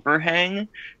looking overhang.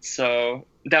 So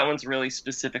that one's really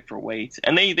specific for weight.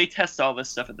 And they test all this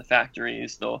stuff at the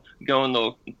factories. They'll go and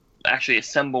they'll actually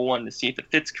assemble one to see if it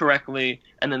fits correctly,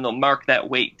 and then they'll mark that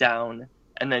weight down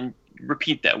and then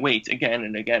repeat that weight again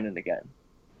and again and again.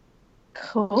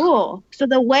 Cool. So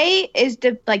the weight is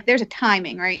there's a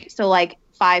timing, right? So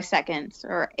 5 seconds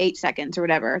or 8 seconds or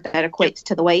whatever that equates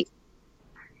to the weight.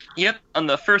 Yep. On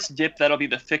the first dip, that'll be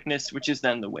the thickness, which is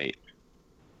then the weight.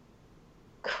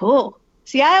 Cool.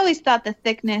 See, I always thought the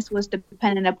thickness was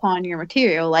dependent upon your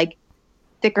material.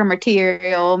 Thicker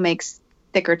material makes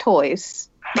thicker toys.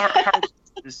 Hardness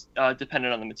is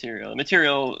dependent on the material. The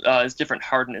material is different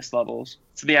hardness levels.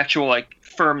 So the actual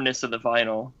firmness of the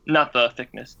vinyl, not the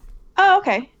thickness. Oh,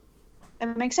 okay.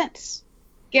 That makes sense.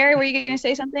 Gary, were you going to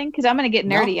say something? Because I'm going to get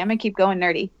nerdy. No. I'm going to keep going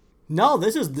nerdy. No,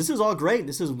 this is all great.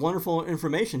 This is wonderful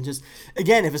information. Just,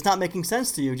 again, if it's not making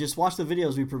sense to you, just watch the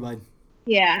videos we provide.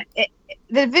 Yeah,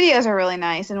 the videos are really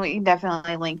nice, and we can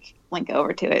definitely link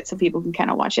over to it so people can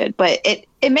kind of watch it. But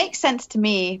it makes sense to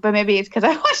me, but maybe it's because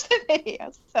I watched the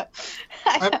videos. So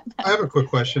I have a quick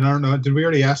question. I don't know. Did we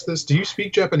already ask this? Do you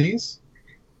speak Japanese?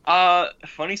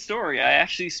 Funny story. I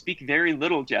actually speak very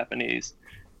little Japanese.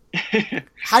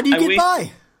 How do you get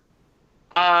by?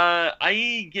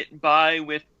 I get by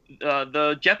with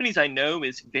the Japanese I know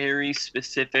is very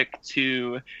specific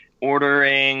to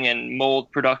ordering and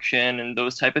mold production and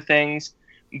those type of things,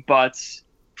 but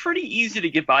pretty easy to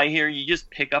get by here. You just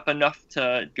pick up enough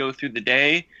to go through the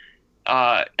day,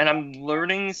 and I'm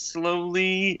learning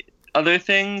slowly other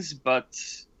things, but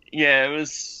yeah, it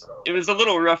was a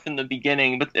little rough in the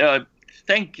beginning, but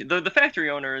the factory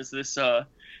owner is this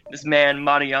man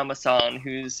Mariyama-san,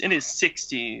 who's in his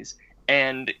 60s,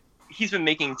 and he's been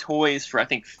making toys for I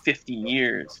think 50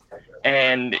 years,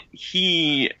 and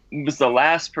he was the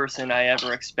last person I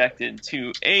ever expected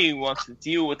to want to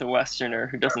deal with a Westerner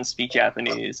who doesn't speak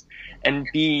Japanese, and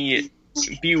be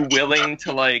willing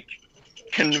to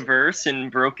converse in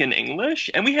broken English.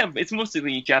 And it's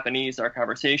mostly Japanese, our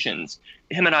conversations.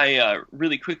 Him and I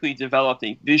really quickly developed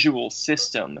a visual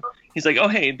system. He's like, oh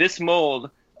hey, this mold,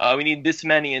 we need this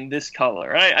many in this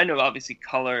color. And I know obviously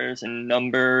colors and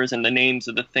numbers and the names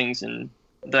of the things and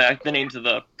the names of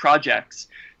the projects.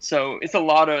 So it's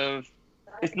not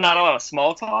a lot of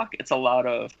small talk. It's a lot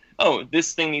of, oh,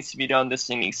 this thing needs to be done, this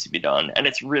thing needs to be done. And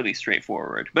it's really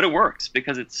straightforward. But it works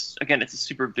because it's a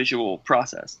super visual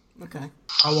process. Okay.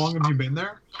 How long have you been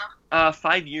there?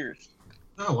 5 years.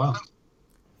 Oh, wow.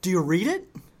 Do you read it?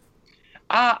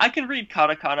 I can read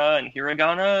katakana and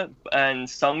hiragana and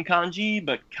some kanji,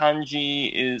 but kanji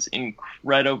is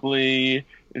incredibly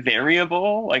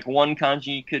variable. One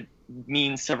kanji could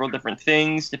means several different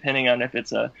things depending on if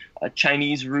it's a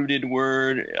Chinese rooted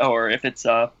word or if it's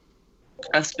a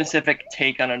specific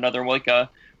take on another,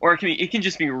 or it can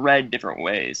just be read different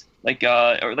ways,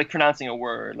 or like pronouncing a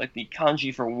word, like the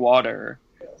kanji for water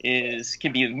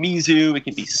can be mizu, it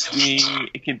can be sui,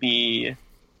 it could be,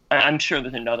 I'm sure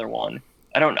there's another one.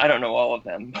 I don't know all of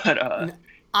them, but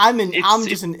I'm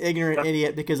just an ignorant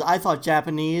idiot because I thought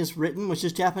Japanese written was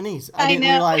just Japanese. I didn't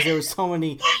realize there were so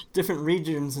many different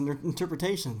regions and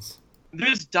interpretations.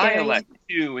 There's dialect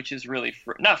too, which is really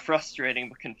not frustrating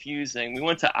but confusing. We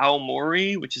went to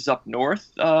Aomori, which is up north,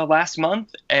 last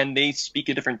month, and they speak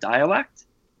a different dialect,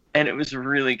 and it was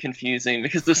really confusing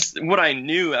because what I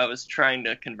knew, I was trying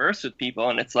to converse with people,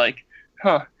 and it's like,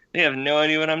 they have no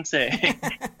idea what I'm saying.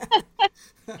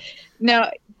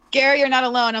 No, Gary, you're not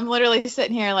alone. I'm literally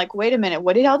sitting here like, wait a minute,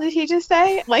 what the hell did he just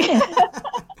say? Like,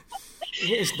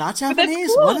 it's not Japanese.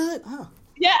 Cool. What is it? Oh.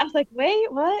 Yeah, I was like,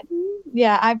 wait, what?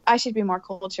 Yeah, I should be more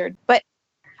cultured. But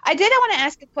I want to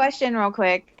ask a question real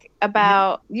quick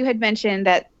about, you had mentioned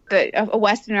that a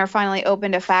Westerner finally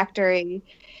opened a factory.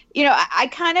 You know, I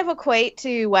kind of equate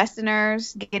to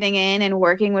Westerners getting in and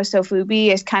working with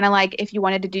Sofubi as kind of like if you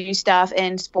wanted to do stuff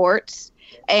in sports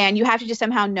and you have to just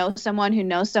somehow know someone who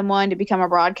knows someone to become a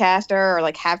broadcaster or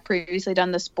like have previously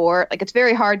done the sport. Like it's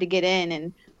very hard to get in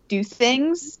and do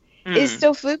things. Is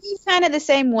Sofubi kind of the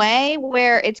same way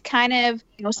where it's kind of,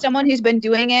 you know, someone who's been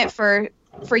doing it for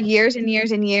years and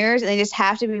years and years and they just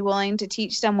have to be willing to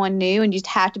teach someone new and just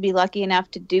have to be lucky enough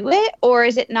to do it? Or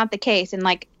is it not the case and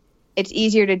like it's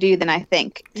easier to do than I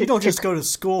think? You don't just go to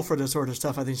school for this sort of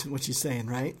stuff, I think is what she's saying,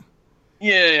 right?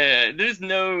 Yeah, there's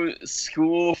no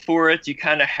school for it. You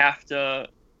kind of have to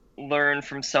learn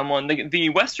from someone. The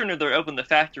Westerner that opened the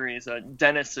factory is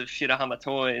Dennis of Shirahama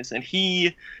Toys, and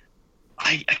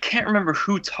I can't remember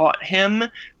who taught him,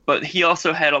 but he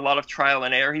also had a lot of trial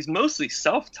and error. He's mostly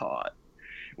self-taught,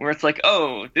 where it's like,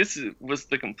 oh, this was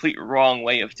the complete wrong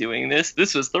way of doing this.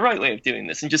 This was the right way of doing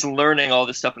this, and just learning all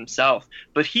this stuff himself.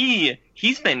 But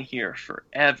he's been here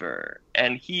forever,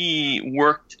 and he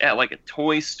worked at like a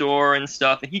toy store and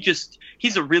stuff, and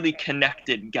he's a really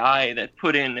connected guy that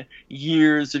put in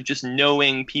years of just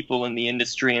knowing people in the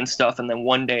industry and stuff, and then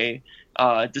one day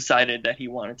decided that he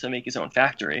wanted to make his own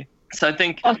factory. So I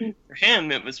think for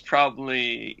him, it was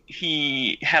probably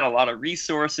he had a lot of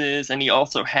resources, and he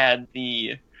also had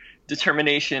the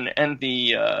determination and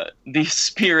the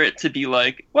spirit to be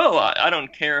like, well, I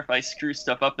don't care if I screw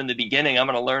stuff up in the beginning. I'm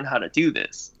going to learn how to do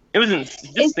this. It was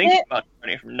just thinking about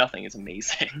starting from nothing is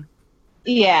amazing.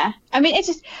 Yeah, I mean, it's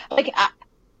just like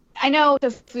I know the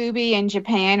Fubi in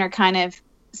Japan are kind of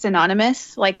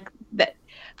synonymous, like that,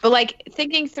 but like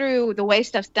thinking through the way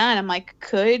stuff's done, I'm like,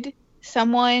 could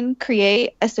someone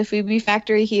create a Sofubi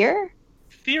factory here?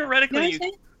 Theoretically,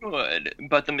 you could,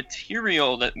 but the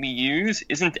material that we use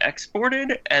isn't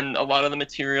exported, and a lot of the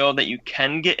material that you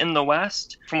can get in the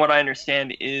West, from what I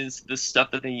understand, is the stuff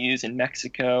that they use in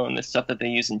Mexico and the stuff that they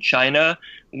use in China,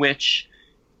 which...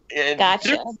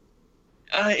 Gotcha.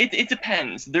 It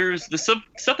depends. There's the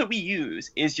stuff that we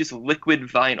use is just liquid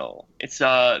vinyl. It's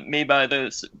made by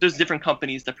there's different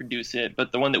companies that produce it,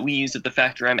 but the one that we use at the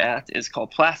factory I'm at is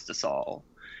called Plastisol,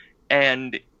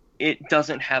 and it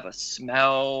doesn't have a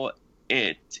smell.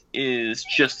 It is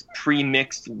just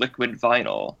pre-mixed liquid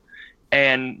vinyl.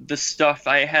 And the stuff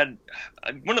I had,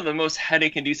 one of the most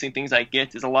headache-inducing things I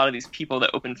get is a lot of these people that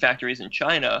open factories in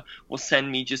China will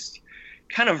send me just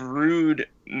kind of rude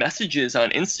messages on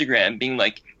Instagram being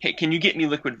like, hey, can you get me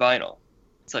liquid vinyl?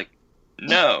 It's like,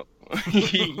 no.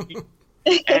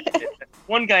 And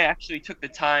one guy actually took the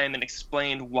time and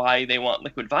explained why they want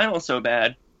liquid vinyl so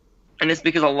bad. And it's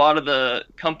because a lot of the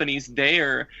companies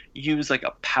there use like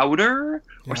a powder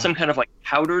or some kind of like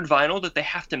powdered vinyl that they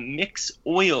have to mix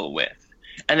oil with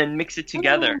and then mix it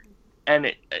together. And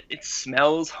it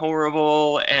smells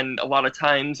horrible, and a lot of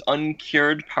times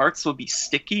uncured parts will be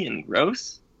sticky and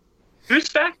gross. There's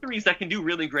factories that can do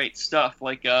really great stuff,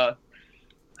 like I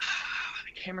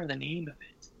can't remember the name of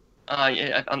it.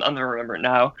 I'm going to remember it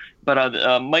now.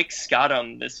 But Mike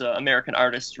Scottum, this American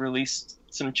artist, released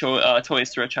some toys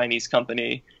through a Chinese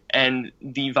company, and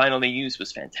the vinyl they used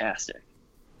was fantastic.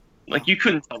 Like, you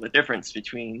couldn't tell the difference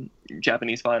between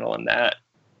Japanese vinyl and that.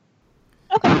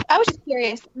 Okay, I was just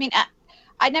curious. I mean,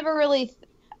 I never really,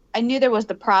 I knew there was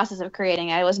the process of creating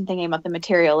it. I wasn't thinking about the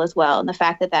material as well, and the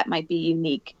fact that might be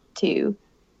unique to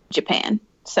Japan.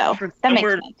 So that makes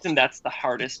sense. And that's the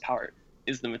hardest part,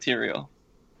 is the material.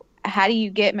 How do you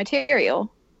get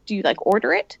material? Do you like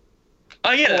order it?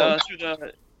 Yeah,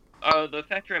 The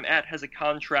factory I'm at has a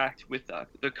contract with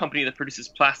the company that produces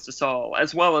Plastisol,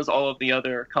 as well as all of the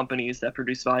other companies that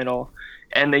produce vinyl,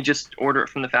 and they just order it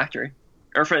from the factory,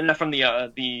 or from the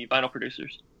vinyl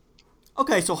producers.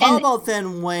 Okay, so how about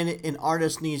then when an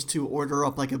artist needs to order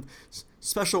up like a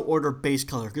special order base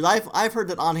color? Because I've heard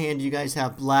that on hand you guys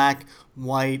have black,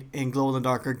 white, and glow in the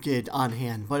dark are good on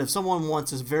hand. But if someone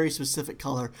wants a very specific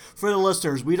color, for the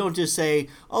listeners, we don't just say,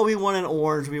 oh, we want an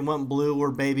orange, we want blue or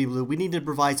baby blue. We need to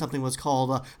provide something what's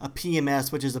called a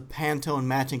PMS, which is a Pantone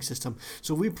matching system.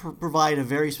 So we provide a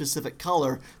very specific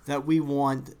color that we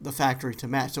want the factory to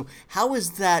match. So how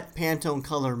is that Pantone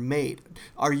color made?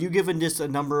 Are you given just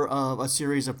a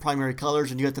series of primary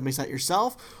colors and you have to mix that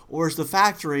yourself? Or is the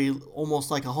factory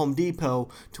almost like a Home Depot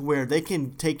to where they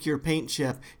can take your paint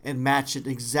chip and match it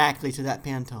exactly to that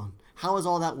Pantone? How does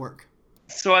all that work?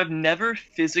 So I've never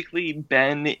physically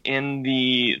been in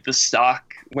the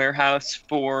stock warehouse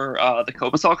for the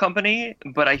Cobasol company,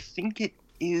 but I think it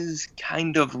is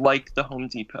kind of like the Home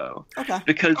Depot. Okay.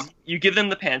 Because you give them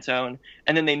the Pantone,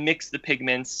 and then they mix the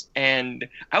pigments, and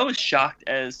I was shocked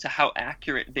as to how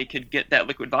accurate they could get that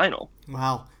liquid vinyl.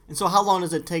 Wow. And so how long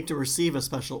does it take to receive a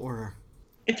special order?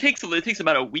 It takes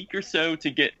about a week or so to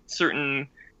get certain,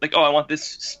 like, oh, I want this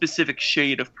specific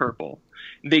shade of purple.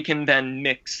 They can then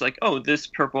mix, like, oh, this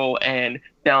purple and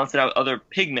balance it out with other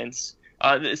pigments.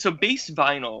 So base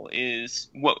vinyl is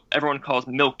what everyone calls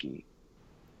milky.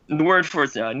 The word for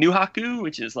it's nuhaku,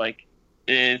 which is like,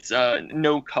 it's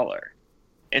no color.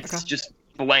 It's just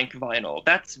blank vinyl.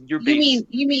 That's your base.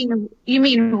 You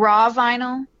mean raw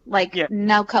vinyl? Like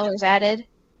no colors added?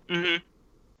 Mm-hmm.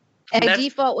 And by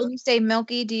default, when you say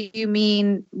milky, do you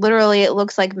mean literally it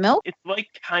looks like milk? It's like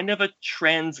kind of a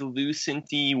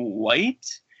translucent-y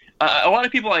white. A lot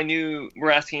of people I knew were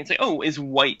asking and say, oh, is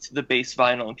white the base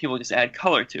vinyl? And people just add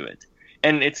color to it.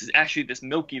 And it's actually this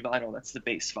milky vinyl that's the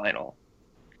base vinyl.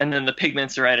 And then the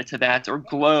pigments are added to that. Or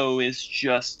glow is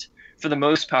just, for the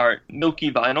most part,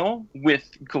 milky vinyl with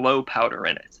glow powder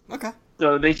in it. Okay.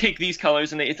 So they take these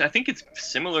colors, and I think it's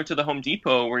similar to the Home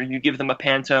Depot where you give them a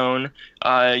Pantone.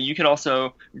 You can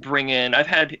also bring in – I've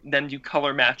had them do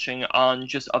color matching on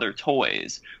just other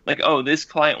toys. Like, oh, this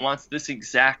client wants this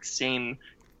exact same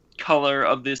color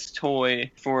of this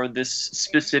toy for this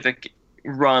specific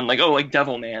run. Like, oh, like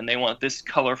Devilman. They want this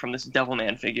color from this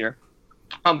Devilman figure.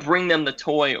 I'll bring them the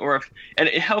toy, and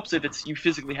it helps if it's you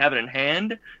physically have it in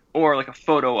hand or like a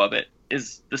photo of it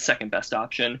is the second best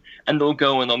option, and they'll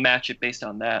go and they'll match it based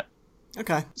on that.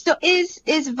 Okay. So is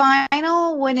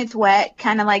vinyl when it's wet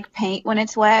kind of like paint when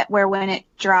it's wet, where when it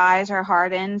dries or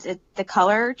hardens, the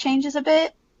color changes a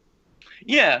bit?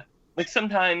 Yeah. Like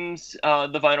sometimes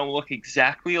the vinyl will look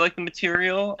exactly like the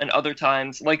material, and other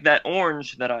times, like that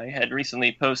orange that I had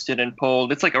recently posted and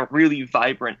pulled, it's like a really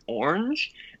vibrant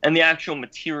orange, and the actual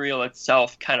material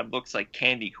itself kind of looks like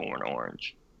candy corn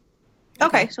orange.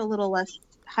 Okay, so a little less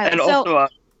highlight. And also,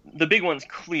 the big one's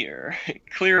clear.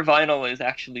 Clear vinyl is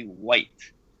actually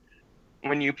white.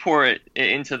 When you pour it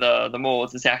into the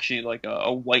molds, it's actually like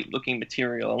a white-looking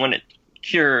material, and when it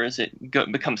cures, it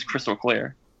becomes crystal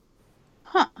clear.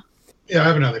 Huh. Yeah, I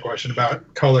have another question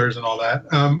about colors and all that.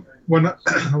 When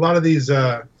a lot of these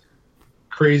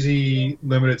crazy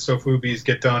limited sofubis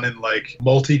get done in like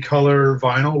multicolor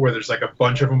vinyl, where there's like a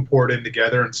bunch of them poured in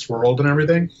together and swirled and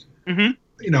everything, mm-hmm.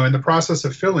 You know, in the process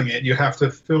of filling it, you have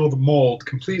to fill the mold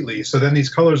completely. So then these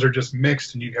colors are just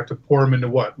mixed, and you have to pour them into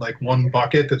what, like one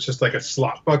bucket that's just like a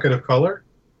slop bucket of color?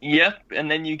 Yep,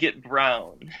 and then you get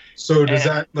brown. So does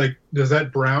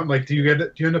that brown, like, do you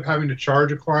end up having to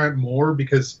charge a client more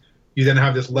because you then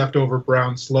have this leftover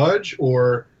brown sludge,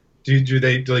 or do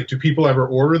people ever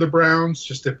order the browns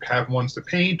just to have ones to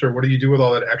paint, or what do you do with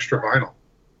all that extra vinyl?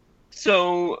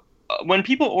 So when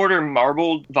people order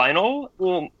marbled vinyl, it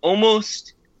will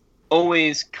almost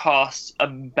always cost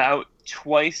about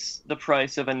twice the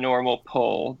price of a normal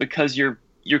pull, because you're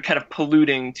kind of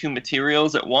polluting two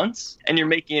materials at once, and you're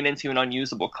making it into an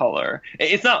unusable color.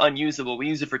 It's not unusable. We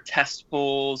use it for test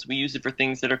pulls. We use it for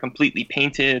things that are completely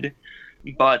painted.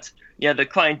 But yeah, the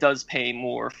client does pay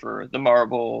more for the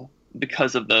marble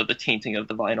because of the tainting of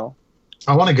the vinyl.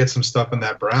 I want to get some stuff in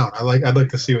that brown. I'd like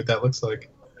to see what that looks like.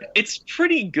 It's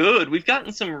pretty good. We've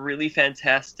gotten some really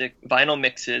fantastic vinyl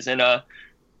mixes, and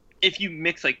if you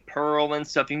mix like pearl and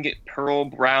stuff, you can get pearl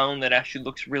brown that actually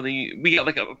looks really. We got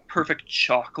like a perfect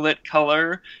chocolate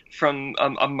color from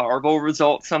a marble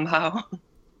result somehow.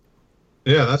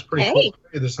 Yeah, that's pretty cool.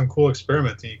 There's some cool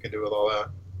experimenting you can do with all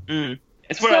that.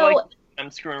 It's what I like. I'm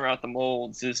screwing around with the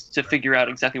molds is to figure out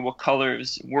exactly what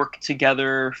colors work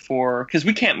together for, because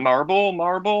we can't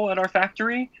marble at our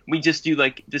factory. We just do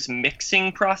like this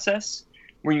mixing process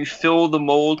where you fill the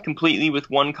mold completely with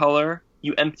one color,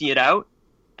 you empty it out,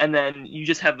 and then you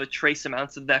just have the trace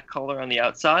amounts of that color on the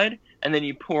outside, and then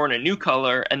you pour in a new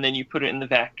color, and then you put it in the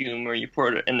vacuum or you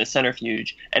pour it in the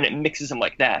centrifuge, and it mixes them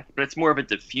like that. But it's more of a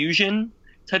diffusion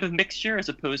type of mixture as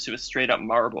opposed to a straight up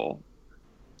marble.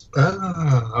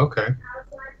 Ah, okay.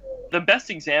 The best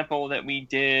example that we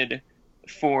did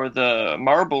for the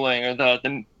marbling or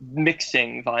the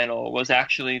mixing vinyl was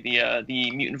actually the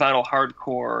Mutant Vinyl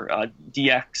Hardcore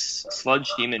DX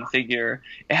Sludge Demon figure.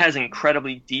 It has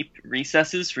incredibly deep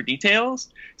recesses for details,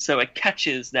 so it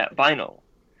catches that vinyl.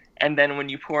 And then when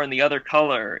you pour in the other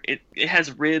color, it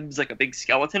has ribs like a big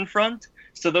skeleton front.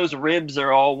 So those ribs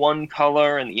are all one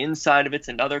color and the inside of it's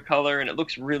another color, and it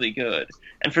looks really good.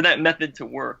 And for that method to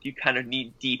work, you kind of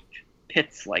need deep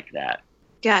pits like that.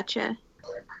 Gotcha.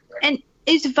 And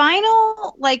is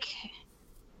vinyl, like,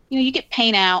 you get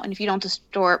paint out, and if you don't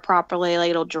store it properly,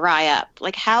 like, it'll dry up.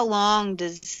 Like, how long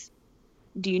do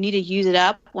you need to use it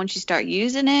up once you start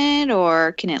using it,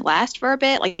 or can it last for a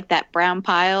bit, like that brown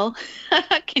pile?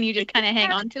 Can you just kind of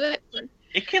hang on to it?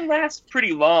 It can last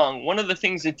pretty long. One of the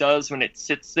things it does when it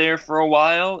sits there for a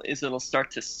while is it'll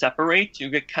start to separate. You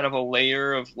get kind of a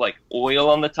layer of, like, oil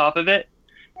on the top of it.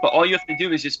 But all you have to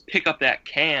do is just pick up that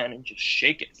can and just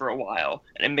shake it for a while,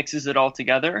 and it mixes it all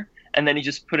together. And then you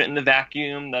just put it in the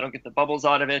vacuum. That'll get the bubbles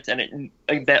out of it, and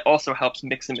that also helps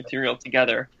mix the material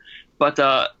together. But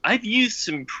I've used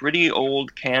some pretty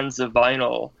old cans of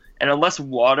vinyl, and unless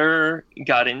water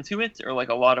got into it or like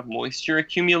a lot of moisture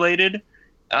accumulated,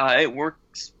 it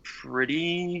works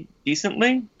pretty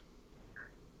decently.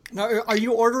 Now, are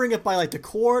you ordering it by like the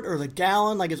quart or the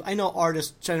gallon? Like, I know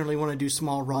artists generally want to do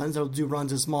small runs. They'll do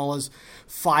runs as small as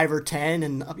 5 or 10,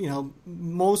 and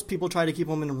most people try to keep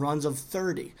them in runs of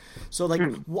 30. So, like,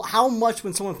 how much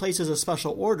when someone places a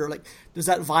special order? Like, does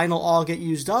that vinyl all get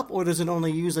used up, or does it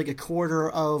only use like a quarter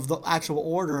of the actual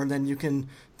order, and then you can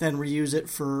then reuse it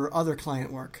for other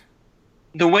client work?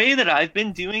 The way that I've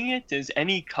been doing it is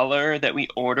any color that we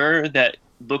order that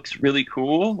looks really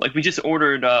cool. Like, we just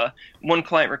ordered, one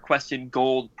client requested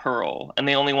gold pearl, and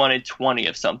they only wanted 20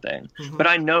 of something. Mm-hmm. But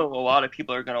I know a lot of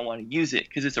people are going to want to use it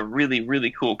because it's a really,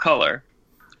 really cool color.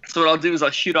 So what I'll do is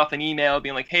I'll shoot off an email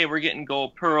being like, hey, we're getting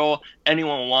gold pearl.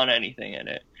 Anyone want anything in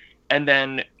it? And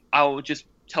then I'll just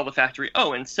tell the factory,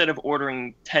 oh, instead of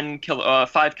ordering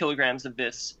 5 kilograms of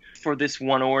this for this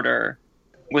one order,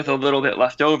 with a little bit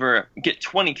left over, get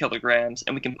 20 kilograms,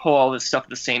 and we can pull all this stuff at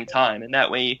the same time. And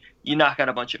that way you knock out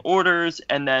a bunch of orders,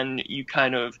 and then you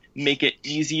kind of make it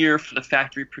easier for the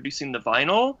factory producing the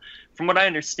vinyl. From what I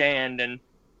understand, and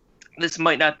this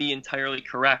might not be entirely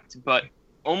correct, but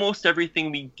almost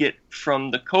everything we get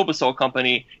from the Cobasol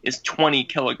company is 20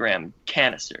 kilogram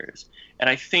canisters. And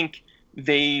I think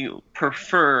they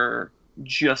prefer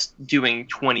just doing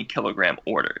 20 kilogram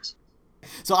orders.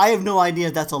 So I have no idea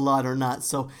if that's a lot or not.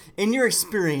 So in your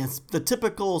experience, the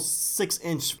typical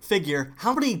 6-inch figure,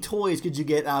 how many toys could you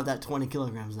get out of that 20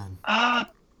 kilograms then? I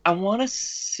want to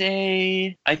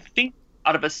say, I think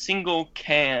out of a single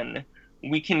can,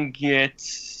 we can get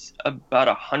about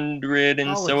 100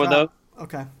 and so of those.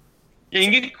 Okay. Yeah,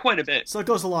 you can get quite a bit. So it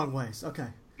goes a long ways. Okay.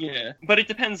 Yeah, but it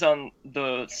depends on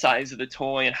the size of the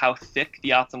toy and how thick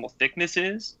the optimal thickness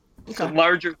is. Okay. So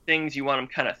larger things, you want them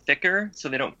kind of thicker so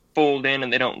they don't fold in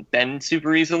and they don't bend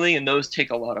super easily, and those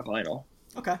take a lot of vinyl.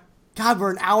 Okay. God,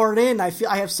 we're an hour in. I feel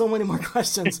I have so many more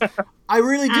questions. I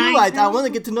really do. I want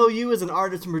to get to know you as an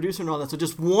artist and producer and all that. So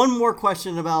just one more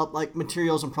question about like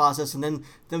materials and process, and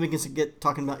then we can get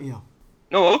talking about you.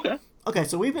 Oh, okay. Okay,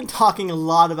 so we've been talking a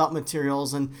lot about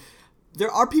materials, and there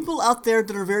are people out there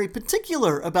that are very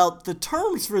particular about the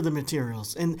terms for the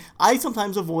materials. And I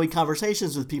sometimes avoid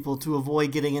conversations with people to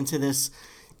avoid getting into it's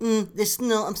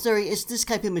this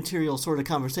type of material sort of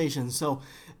conversation. So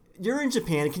you're in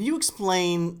Japan. Can you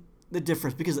explain the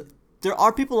difference? Because there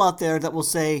are people out there that will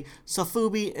say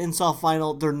sofubi and soft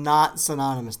vinyl, they're not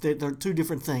synonymous. They're two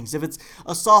different things. If it's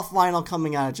a soft vinyl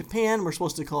coming out of Japan, we're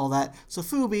supposed to call that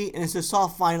sofubi, and it's a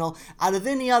soft vinyl out of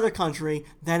any other country,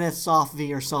 then it's soft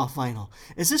V or soft vinyl.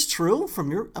 Is this true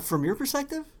from your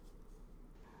perspective?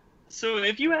 So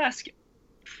if you ask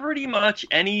pretty much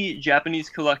any Japanese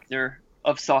collector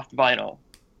of soft vinyl,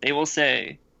 they will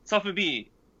say sofubi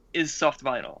is soft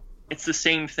vinyl. It's the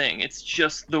same thing. It's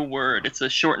just the word. It's a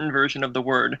shortened version of the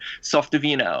word.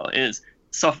 Softubinal is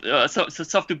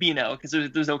softubinal because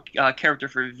there's no character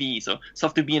for V. So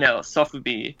softubinal,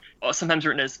 sofubi, sometimes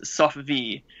written as soft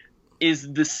V.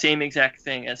 is the same exact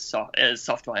thing as soft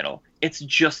vinyl. It's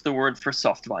just the word for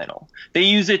soft vinyl. They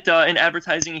use it in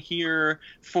advertising here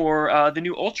for the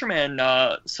new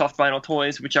Ultraman soft vinyl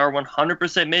toys, which are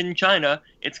 100% made in China.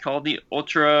 It's called the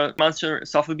Ultra Monster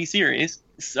Sofubi series.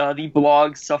 The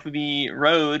blog Sofubi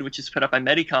Road, which is put up by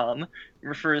Medicom,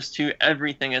 refers to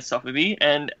everything as Sofubi,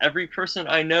 and every person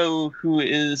I know who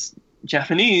is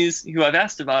Japanese, who I've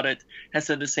asked about it, has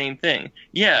said the same thing.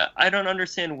 Yeah, I don't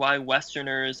understand why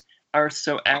Westerners are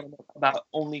so adamant about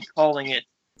only calling it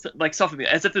like Sofubi,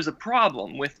 as if there's a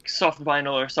problem with soft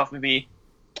vinyl or Sofubi.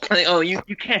 Like, oh, you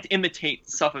can't imitate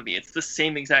Sofubi. It's the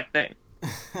same exact thing.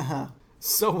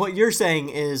 So what you're saying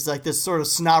is like this sort of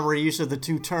snobbery use of the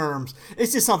two terms.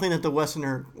 It's just something that the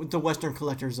Western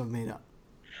collectors have made up.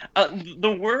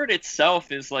 The word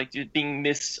itself is like being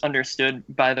misunderstood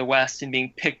by the West and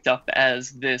being picked up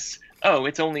as this. Oh,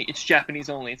 it's Japanese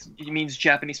only. It means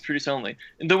Japanese produce only.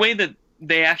 And the way that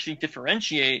they actually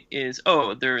differentiate is,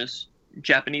 oh, there's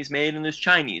Japanese made and there's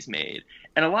Chinese made.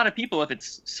 And a lot of people, if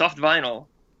it's soft vinyl,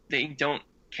 they don't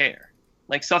care.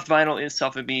 Like soft vinyl is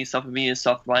Sofubi, Sofubi is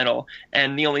soft vinyl,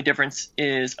 and the only difference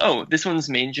is, oh, this one's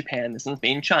made in Japan, this one's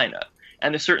made in China.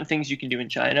 And there's certain things you can do in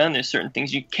China, and there's certain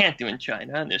things you can't do in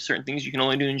China, and there's certain things you can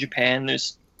only do in Japan,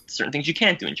 there's certain things you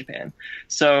can't do in Japan.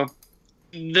 So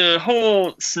the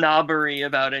whole snobbery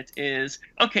about it is,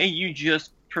 okay, you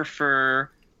just prefer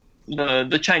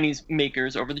the Chinese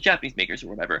makers over the Japanese makers or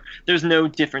whatever. There's no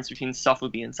difference between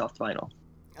Sofubi and soft vinyl.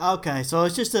 Okay, so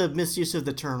it's just a misuse of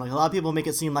the term. Like a lot of people make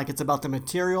it seem like it's about the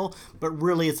material, but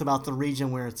really it's about the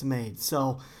region where it's made.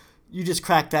 So you just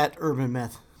cracked that urban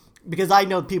myth. Because I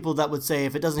know people that would say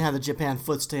if it doesn't have the Japan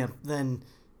foot stamp, then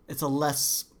it's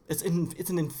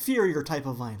an inferior type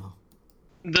of vinyl.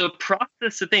 The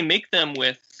process that they make them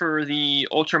with for the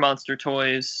Ultra Monster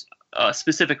toys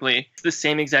specifically, it's the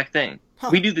same exact thing. Huh.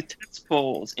 We do the test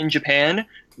pulls in Japan,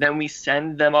 then we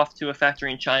send them off to a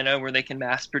factory in China where they can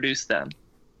mass produce them.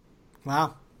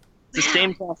 Wow. It's the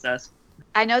same process.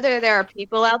 I know that there are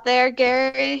people out there,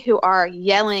 Gary, who are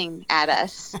yelling at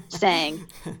us saying,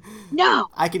 no.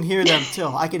 I can hear them, too.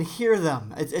 I can hear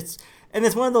them. It's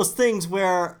one of those things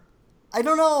where, I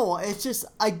don't know, it's just,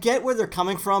 I get where they're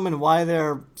coming from and why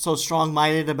they're so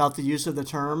strong-minded about the use of the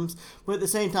terms, but at the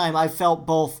same time, I felt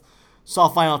both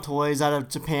soft vinyl toys out of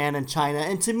Japan and China,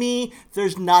 and to me,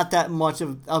 there's not that much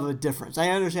of a difference. I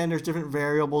understand there's different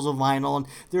variables of vinyl, and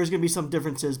there's going to be some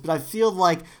differences, but I feel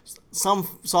like some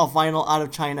soft vinyl out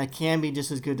of China can be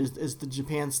just as good as the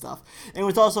Japan stuff. And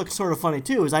what's also sort of funny,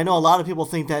 too, is I know a lot of people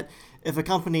think that if a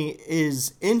company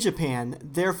is in Japan,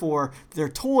 therefore their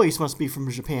toys must be from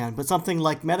Japan, but something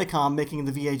like Medicom making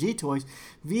the VAG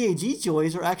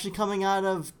toys are actually coming out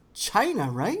of China,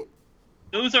 right?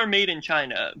 Those are made in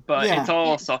China, but it's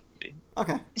all Sofubi.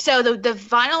 Okay. So the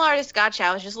vinyl artist gotcha.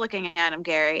 I was just looking at them,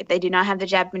 Gary. They do not have the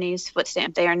Japanese foot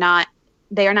stamp. They are not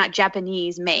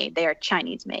Japanese made. They are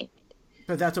Chinese made.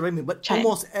 But that's what I mean. But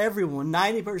almost everyone,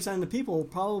 90% of the people,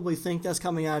 probably think that's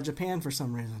coming out of Japan for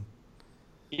some reason.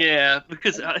 Yeah,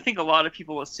 because I think a lot of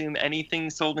people assume anything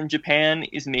sold in Japan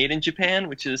is made in Japan,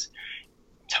 which is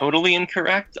totally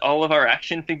incorrect. All of our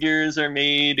action figures are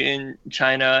made in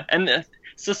China, and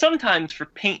so sometimes for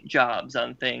paint jobs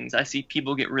on things, I see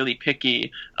people get really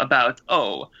picky about,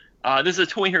 there's a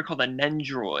toy here called a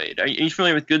Nendroid. Are you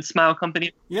familiar with Good Smile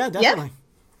Company? Yeah, definitely.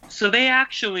 Yep. So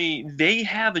they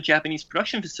have a Japanese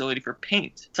production facility for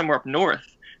paint somewhere up north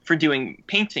for doing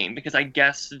painting, because I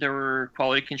guess there were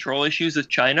quality control issues with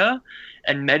China,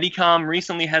 and Medicom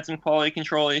recently had some quality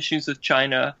control issues with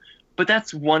China. But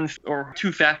that's one or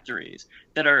two factories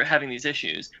that are having these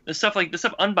issues. The stuff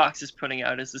Unbox is putting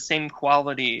out is the same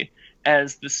quality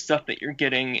as the stuff that you're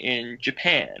getting in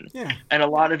Japan. Yeah. And a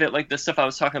lot of it, like the stuff I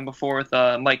was talking before with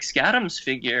Mike Scadam's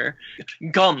figure,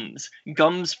 Gums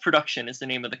Production is the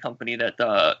name of the company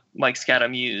that Mike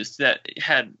Scadam used that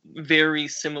had very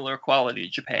similar quality to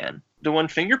Japan. The one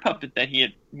finger puppet that he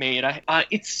had made,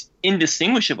 it's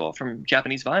indistinguishable from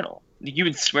Japanese vinyl. You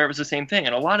would swear it was the same thing.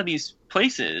 And a lot of these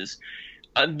places,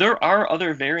 there are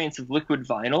other variants of liquid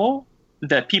vinyl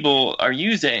that people are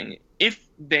using if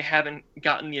they haven't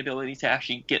gotten the ability to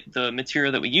actually get the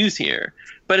material that we use here.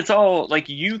 But it's all like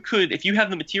if you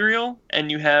have the material and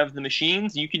you have the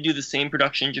machines, you could do the same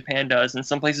production Japan does, and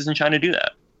some places in China do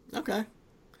that. Okay.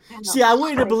 See, I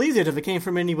wouldn't have believed it if it came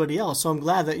from anybody else. So I'm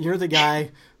glad that you're the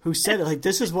guy who said it. Like,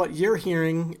 this is what you're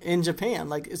hearing in Japan.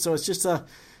 Like, so it's just a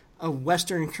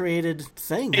Western-created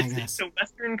thing, I guess. It's a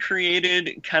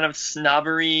Western-created kind of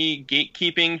snobbery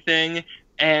gatekeeping thing,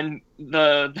 And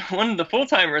the full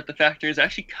timer at the factory is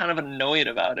actually kind of annoyed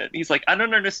about it. He's like, I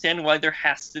don't understand why there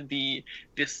has to be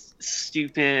this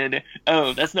stupid.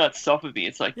 Oh, that's not Sotheby.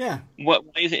 It's like, Yeah. Why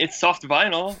is it? It's soft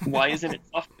vinyl. Why isn't it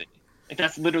Sotheby? Like,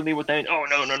 that's literally what they. Oh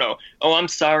no. Oh, I'm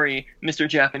sorry, Mr.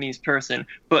 Japanese person,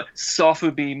 but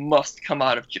Sotheby must come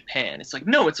out of Japan. It's like,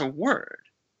 no, it's a word.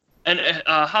 And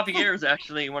Javier is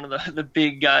actually one of the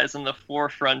big guys on the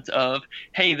forefront of,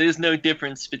 hey, there's no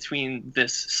difference between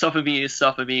this. Sotheby is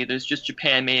Sotheby. There's just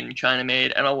Japan made and China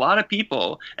made. And a lot of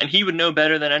people, and he would know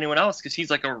better than anyone else because he's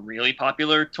like a really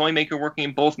popular toy maker working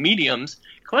in both mediums,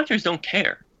 collectors don't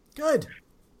care. Good.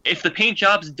 If the paint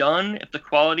job's done, if the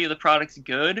quality of the product's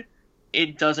good,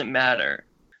 it doesn't matter.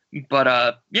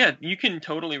 But yeah, you can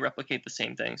totally replicate the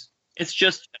same things. It's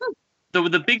just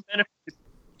the big benefit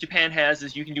Japan has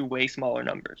is you can do way smaller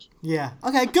numbers. Yeah.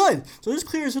 Okay, good. So this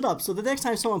clears it up. So the next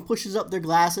time someone pushes up their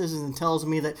glasses and tells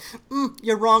me that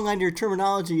you're wrong on your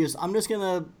terminology, I'm just going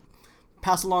to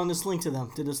pass along this link to them,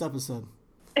 to this episode.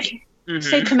 Mm-hmm.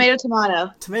 Say tomato,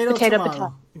 tomato.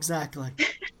 Tomato. Exactly.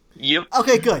 Yep.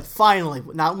 Okay, good. Finally.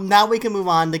 Now we can move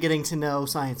on to getting to know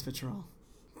Science Patrol.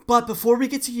 But before we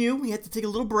get to you, we have to take a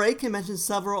little break and mention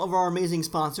several of our amazing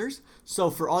sponsors. So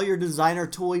for all your designer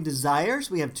toy desires,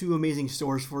 we have 2 amazing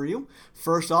stores for you.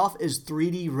 First off is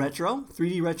 3D Retro.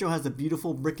 3D Retro has a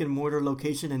beautiful brick and mortar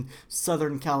location in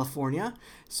Southern California.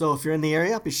 So if you're in the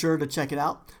area, be sure to check it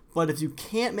out. But if you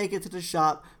can't make it to the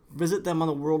shop, visit them on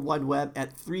the World Wide Web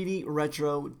at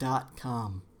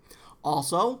 3dretro.com.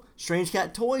 Also, Strange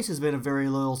Cat Toys has been a very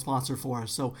loyal sponsor for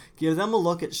us, so give them a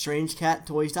look at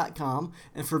strangecattoys.com,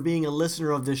 and for being a listener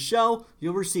of this show,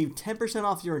 you'll receive 10%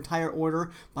 off your entire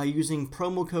order by using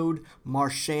promo code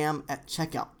MARSHAM at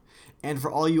checkout. And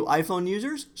for all you iPhone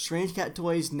users, Strange Cat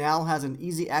Toys now has an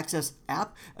easy access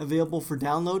app available for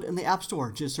download in the App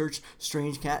Store. Just search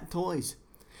Strange Cat Toys.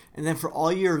 And then for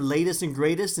all your latest and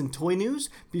greatest in toy news,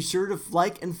 be sure to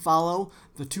like and follow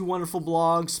the 2 wonderful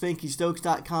blogs,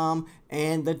 SpankyStokes.com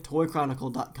and the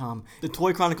ToyChronicle.com. The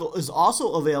Toy Chronicle is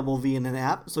also available via an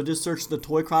app, so just search the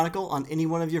Toy Chronicle on any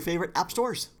one of your favorite app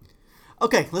stores.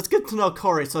 Okay, let's get to know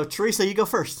Corey. So Teresa, you go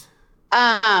first.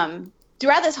 Throughout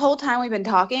this whole time we've been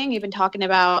talking, you've been talking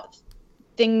about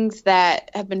things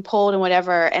that have been pulled and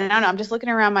whatever. And I don't know, I'm just looking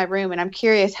around my room and I'm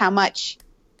curious how much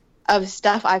of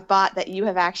stuff I've bought that you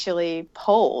have actually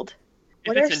pulled.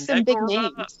 What are some big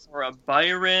names? Or a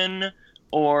Byron,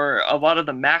 or a lot of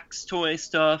the Max Toy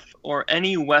stuff, or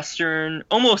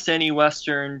almost any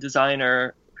Western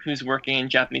designer who's working in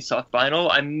Japanese soft vinyl,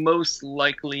 I most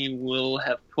likely will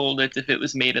have pulled it if it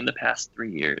was made in the past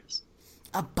 3 years.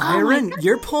 A Byron?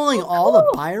 You're pulling all the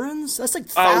Byrons? That's like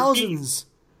thousands.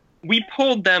 We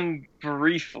pulled them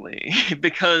briefly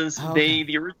because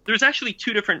there's actually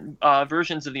 2 different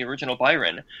versions of the original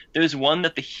Byron. There's one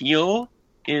that the heel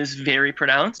is very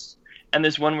pronounced, and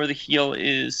there's one where the heel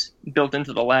is built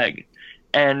into the leg.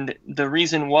 And the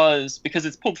reason was because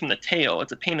it's pulled from the tail.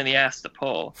 It's a pain in the ass to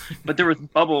pull. But there was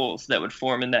bubbles that would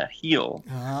form in that heel.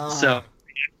 So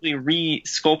we actually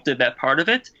re-sculpted that part of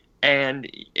it. And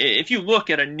if you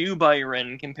look at a new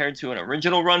Byron compared to an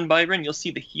original run Byron, you'll see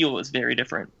the heel is very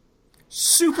different.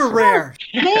 Super rare.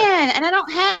 Man, and I don't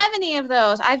have any of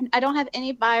those. I don't have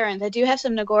any Byrons. I do have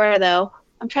some Nagora, though.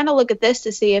 I'm trying to look at this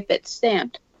to see if it's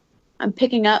stamped. I'm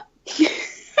picking up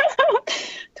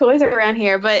toys around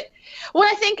here. But, well,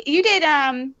 I think you did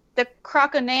the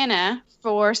Croconana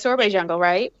for Sorbet Jungle,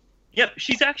 right? Yep,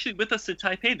 she's actually with us at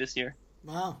Taipei this year.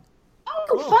 Wow. Oh,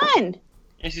 cool. Fun.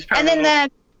 And she's and then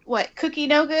Cookie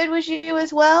No Good was you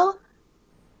as well?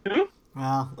 Who?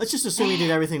 Wow. Let's just assume he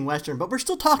did everything Western, but we're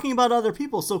still talking about other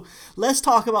people. So let's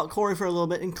talk about Corey for a little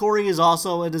bit. And Corey is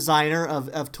also a designer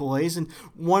of toys. And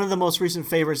one of the most recent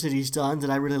favorites that he's done that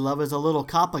I really love is a little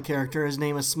Kappa character. His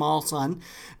name is Small Sun.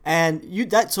 And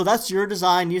so that's your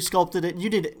design. You sculpted it. You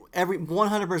did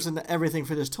 100% everything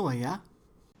for this toy, yeah?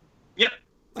 Yep.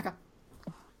 Okay.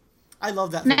 I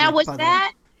love that. Now, was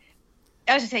that...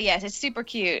 I was going to say, yes, it's super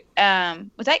cute.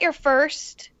 Was that your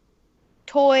first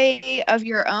toy of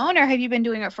your own, or have you been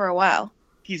doing it for a while?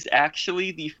 He's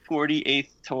actually the 48th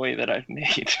toy that I've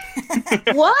made.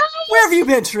 What? Where have you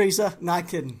been, Teresa? Not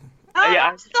kidding. Oh, yeah,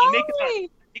 I'm sorry. I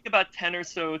make about 10 or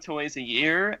so toys a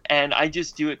year, and I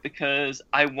just do it because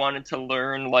I wanted to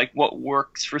learn like what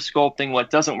works for sculpting, what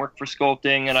doesn't work for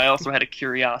sculpting, and I also had a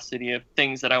curiosity of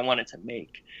things that I wanted to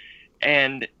make.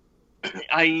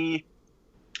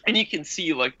 And you can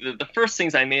see, like, the first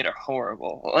things I made are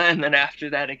horrible. And then after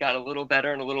that, it got a little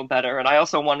better and a little better. And I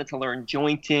also wanted to learn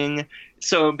jointing.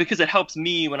 So, because it helps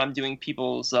me when I'm doing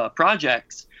people's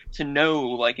projects to know,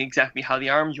 like, exactly how the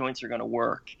arm joints are going to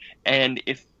work. And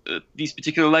if these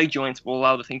particular leg joints will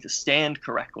allow the thing to stand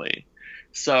correctly.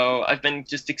 So I've been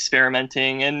just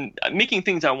experimenting and making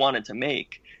things I wanted to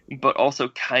make, but also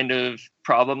kind of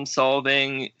problem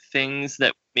solving things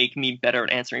that make me better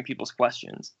at answering people's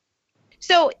questions.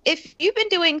 So if you've been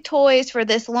doing toys for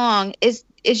this long, is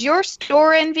your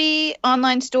Store Envy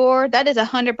online store, that is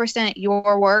 100%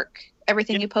 your work,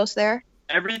 everything you post there?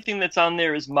 Everything that's on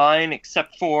there is mine,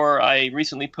 except for I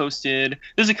recently posted,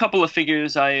 there's a couple of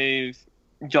figures I've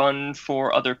done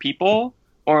for other people,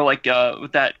 or like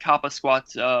with that Kappa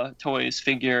Squat Toys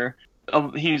figure.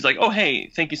 He was like, oh, hey,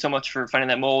 thank you so much for finding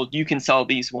that mold. You can sell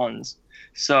these ones.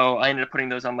 So I ended up putting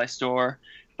those on my store.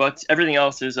 But everything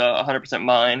else is 100%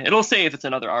 mine. It'll say if it's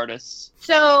another artist's.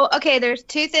 So, okay, there's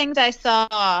two things I saw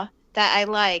that I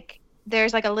like.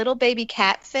 There's like a little baby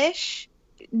catfish,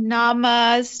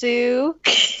 Namazu.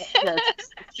 Yeah,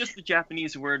 it's just the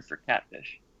Japanese word for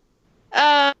catfish.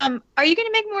 Are you going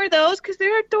to make more of those? Because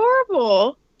they're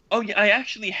adorable. Oh, yeah, I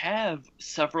actually have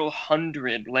several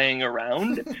hundred laying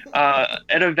around. At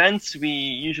events, we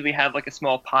usually have like a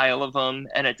small pile of them.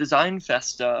 And at Design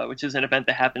Fest, which is an event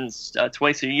that happens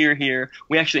twice a year here,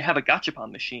 we actually have a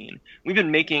gachapon machine. We've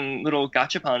been making little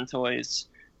gachapon toys,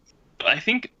 I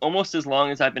think, almost as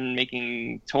long as I've been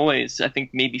making toys. I think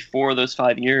maybe 4 of those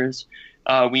 5 years.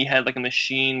 We had like a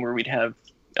machine where we'd have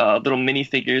little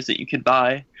minifigures that you could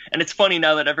buy. And it's funny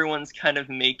now that everyone's kind of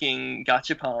making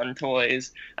gachapon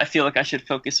toys, I feel like I should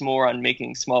focus more on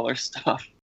making smaller stuff.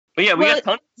 But yeah, we got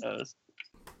tons of those.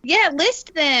 Yeah,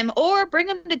 list them or bring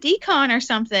them to Decon or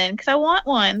something, because I want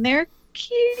one. They're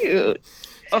cute.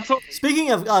 Speaking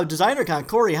of DesignerCon,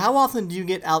 Corey, how often do you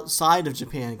get outside of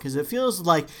Japan? Because it feels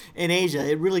like in Asia,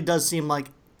 it really does seem like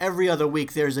every other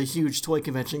week there's a huge toy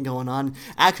convention going on.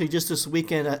 Actually, just this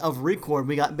weekend of record,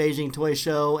 we got Beijing Toy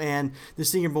Show and the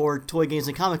Singapore Toy Games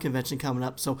and Comic Convention coming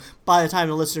up. So by the time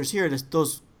the listeners hear this,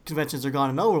 those conventions are gone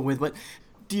and over with. But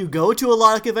do you go to a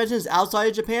lot of conventions outside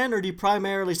of Japan, or do you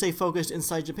primarily stay focused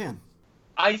inside Japan?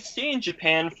 I stay in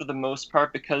Japan for the most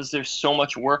part because there's so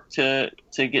much work to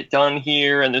get done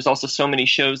here, and there's also so many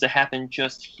shows that happen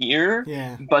just here.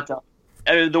 Yeah. But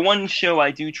the one show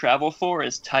I do travel for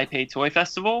is Taipei Toy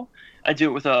Festival. I do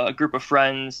it with a group of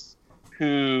friends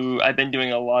who I've been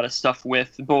doing a lot of stuff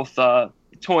with, both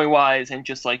toy-wise and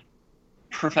just like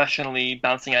professionally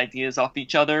bouncing ideas off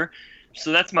each other.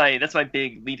 So that's my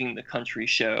big leaving the country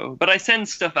show. But I send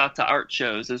stuff out to art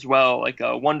shows as well. Like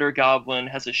Wonder Goblin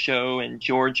has a show in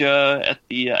Georgia at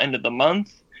the end of the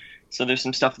month. So there's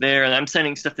some stuff there, and I'm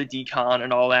sending stuff to Decon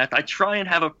and all that. I try and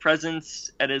have a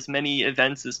presence at as many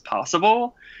events as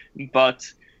possible, but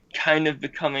kind of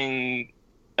becoming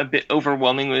a bit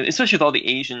overwhelming, especially with all the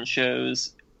Asian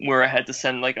shows, where I had to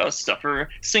send like stuff for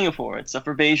Singapore and stuff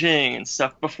for Beijing and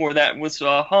stuff before that was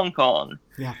Hong Kong.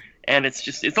 Yeah. And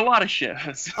it's a lot of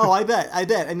shows. Oh, I bet.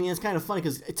 I mean, it's kind of funny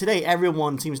because today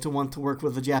everyone seems to want to work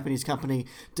with a Japanese company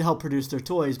to help produce their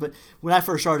toys. But when I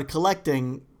first started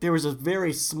collecting, there was a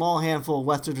very small handful of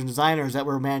Western designers that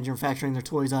were manufacturing their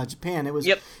toys out of Japan. It was,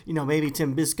 maybe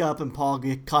Tim Biskup and Paul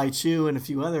Kai-Chu and a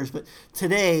few others. But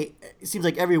today, it seems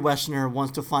like every Westerner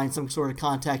wants to find some sort of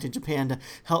contact in Japan to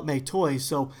help make toys.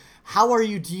 So how are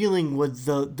you dealing with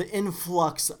the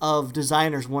influx of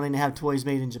designers wanting to have toys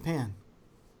made in Japan?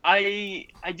 I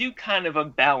do kind of a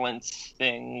balance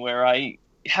thing where I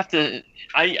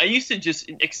used to just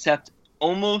accept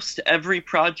almost every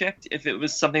project if it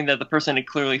was something that the person had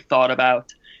clearly thought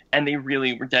about and they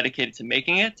really were dedicated to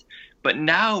making it. But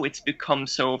now it's become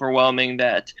so overwhelming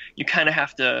that you kind of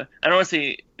have to, I don't want to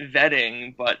say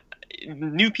vetting, but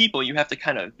new people, you have to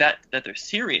kind of vet that they're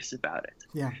serious about it.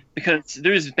 Yeah. Because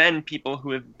there's been people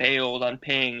who have bailed on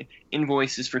paying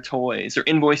invoices for toys or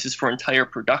invoices for entire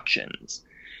productions.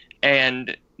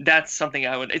 And that's something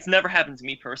it's never happened to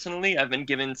me personally. I've been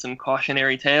given some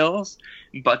cautionary tales,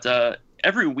 but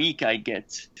every week I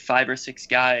get 5 or 6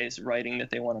 guys writing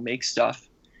that they want to make stuff.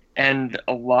 And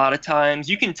a lot of times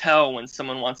you can tell when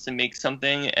someone wants to make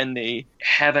something and they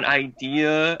have an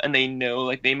idea and they know,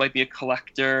 like, they might be a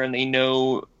collector and they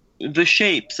know the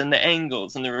shapes and the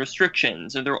angles and the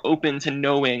restrictions, and they're open to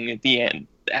knowing at the end,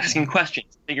 asking questions,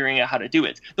 figuring out how to do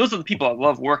it. Those are the people I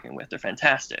love working with. They're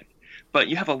fantastic. But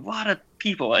you have a lot of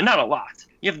people, and not a lot,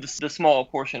 you have the small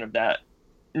portion of that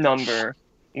number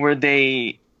where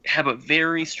they have a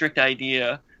very strict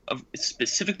idea of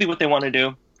specifically what they want to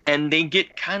do, and they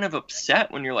get kind of upset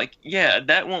when you're like, yeah,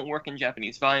 that won't work in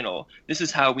Japanese vinyl. This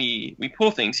is how we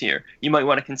pull things here. You might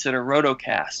want to consider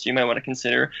Rotocast. You might want to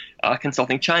consider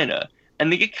consulting China.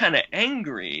 And they get kind of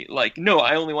angry, like, no,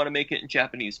 I only want to make it in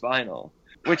Japanese vinyl,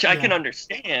 which I can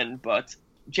understand, but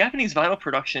Japanese vinyl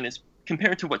production is,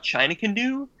 compared to what China can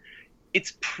do,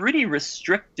 it's pretty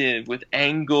restrictive with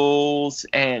angles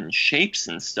and shapes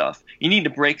and stuff. You need to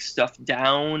break stuff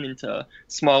down into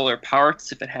smaller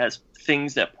parts if it has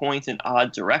things that point in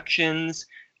odd directions.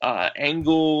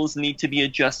 Angles need to be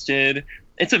adjusted.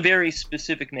 It's a very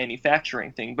specific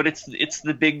manufacturing thing, but it's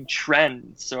the big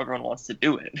trend, so everyone wants to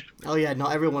do it. Oh yeah, no,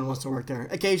 everyone wants to work there.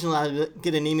 Occasionally I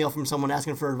get an email from someone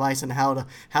asking for advice on how to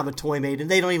have a toy made, and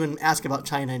they don't even ask about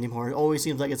China anymore. It always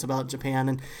seems like it's about Japan,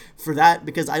 and for that,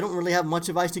 because I don't really have much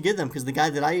advice to give them, because the guy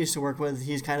that I used to work with,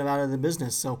 he's kind of out of the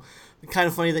business. So kind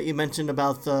of funny that you mentioned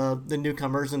about the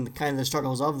newcomers and kind of the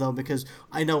struggles of, though, because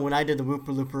I know when I did the Wooper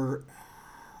Looper,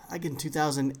 like in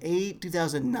 2008,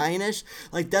 2009-ish,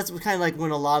 like that's kind of like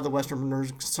when a lot of the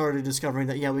Westerners started discovering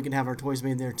that, yeah, we can have our toys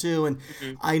made there too. And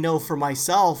I know for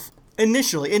myself,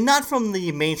 initially, and not from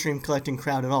the mainstream collecting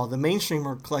crowd at all. The mainstream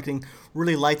collecting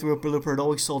really liked the Wooper Looper. It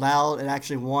always sold out. It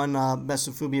actually won Best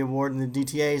of Fubi Award in the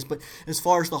DTAs. But as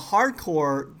far as the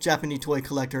hardcore Japanese toy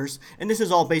collectors, and this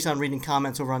is all based on reading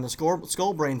comments over on the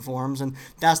Skullbrain forums, and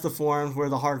that's the forums where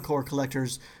the hardcore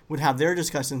collectors would have their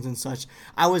discussions and such,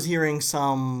 I was hearing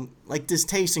some like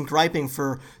distaste and griping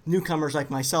for newcomers like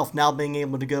myself now being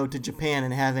able to go to Japan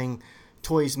and having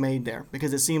toys made there,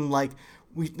 because it seemed like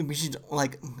we should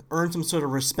like earn some sort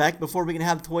of respect before we can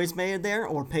have toys made there,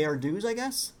 or pay our dues, I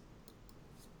guess.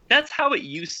 That's how it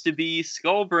used to be.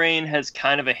 Skullbrain has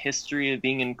kind of a history of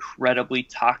being incredibly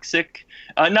toxic.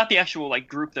 Not the actual like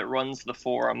group that runs the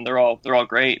forum; they're all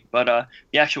great, but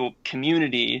the actual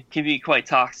community can be quite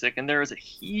toxic, and there is a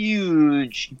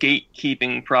huge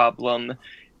gatekeeping problem.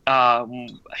 I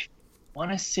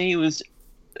want to say it was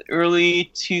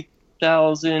early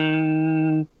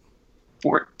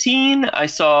 2014. I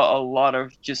saw a lot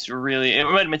of just really, it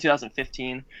might have been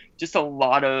 2015, just a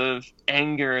lot of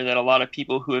anger that a lot of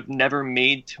people who have never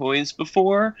made toys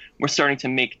before were starting to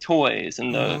make toys.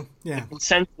 And the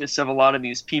consensus of a lot of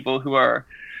these people who are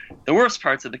the worst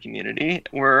parts of the community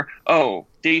were, oh,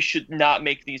 they should not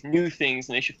make these new things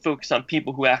and they should focus on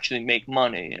people who actually make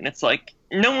money. And it's like,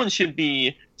 no one should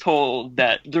be told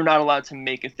that they're not allowed to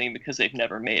make a thing because they've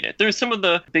never made it. There's some of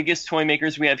the biggest toy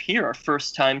makers we have here are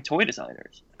first-time toy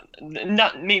designers.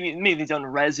 Not maybe they've done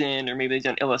resin or maybe they've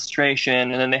done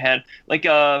illustration, and then they had like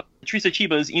Teresa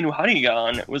Chiba's Inu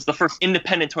Harigan was the first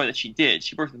independent toy that she did.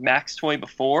 She worked with Max Toy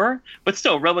before, but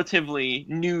still relatively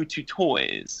new to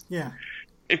toys. Yeah.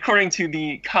 According to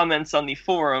the comments on the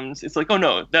forums, it's like, oh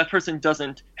no, that person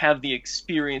doesn't have the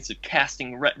experience of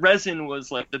casting resin. Was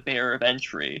like the barrier of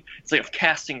entry. It's like of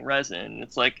casting resin.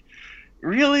 It's like,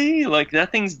 really? Like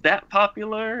that thing's that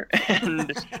popular?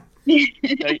 And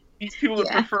like, these people would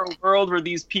prefer a world where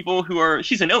these people who are,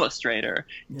 she's an illustrator,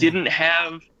 didn't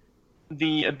have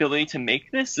the ability to make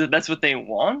this. That's what they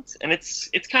want, and it's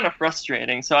kind of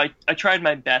frustrating. So I tried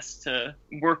my best to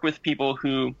work with people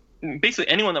who, basically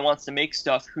anyone that wants to make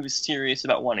stuff who's serious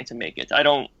about wanting to make it. I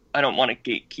don't want to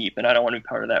gatekeep, and I don't want to be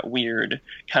part of that weird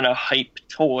kind of hype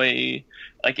toy.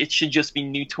 Like, it should just be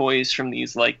new toys from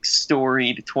these like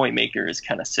storied toy makers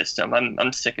kind of system.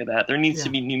 I'm sick of that. There needs to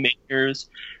be new makers,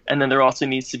 and then there also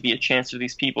needs to be a chance for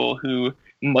these people who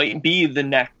might be the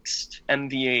next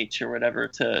MVH or whatever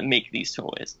to make these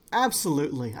toys.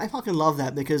 Absolutely. I fucking love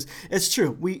that, because it's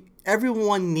true.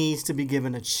 Everyone needs to be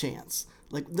given a chance.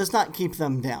 Like, let's not keep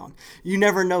them down. You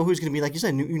never know who's going to be, like you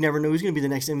said, you never know who's going to be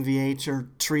the next MVH or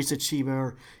Teresa Chiba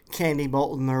or Candy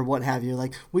Bolton or what have you.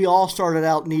 Like, we all started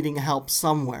out needing help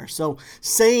somewhere. So,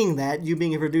 saying that, you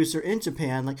being a producer in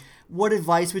Japan, like, what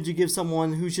advice would you give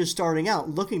someone who's just starting out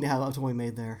looking to have a toy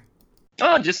made there?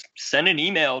 Oh, just send an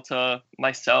email to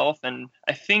myself, and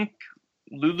I think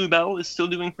Lulubelle is still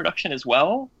doing production as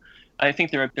well. I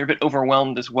think they're a bit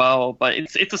overwhelmed as well, but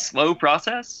it's a slow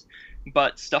process.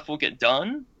 But stuff will get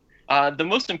done. The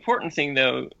most important thing,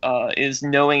 though, is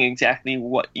knowing exactly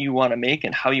what you want to make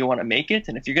and how you want to make it.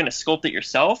 And if you're going to sculpt it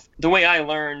yourself, the way I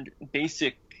learned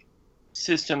basic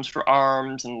systems for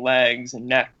arms and legs and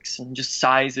necks and just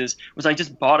sizes was I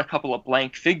just bought a couple of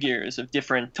blank figures of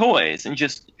different toys and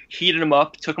just heated them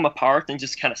up, took them apart, and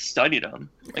just kind of studied them.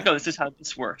 Like, oh, this is how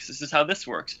this works. This is how this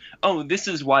works. Oh, this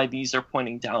is why these are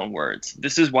pointing downwards.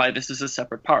 This is why this is a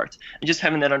separate part. And just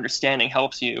having that understanding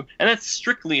helps you. And that's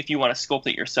strictly if you want to sculpt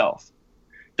it yourself.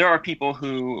 There are people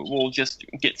who will just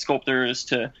get sculptors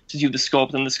to do the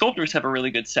sculpt, and the sculptors have a really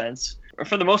good sense, or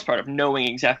for the most part, of knowing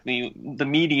exactly the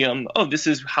medium. Oh, this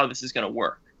is how this is going to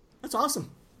work. That's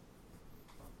awesome.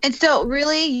 And so,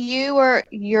 really,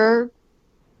 you're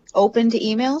open to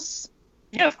emails?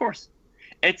 Yeah, of course.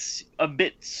 It's a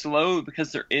bit slow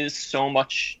because there is so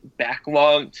much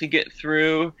backlog to get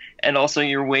through, and also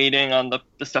you're waiting on the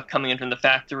stuff coming in from the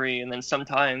factory, and then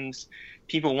sometimes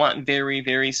people want very,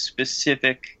 very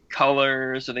specific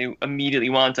colors or they immediately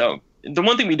want to. The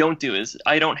one thing we don't do is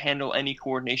I don't handle any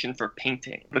coordination for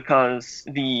painting because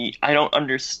I don't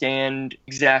understand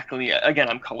exactly. Again,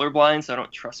 I'm colorblind, so I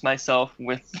don't trust myself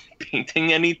with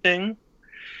painting anything.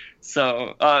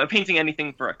 So painting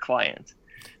anything for a client.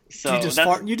 So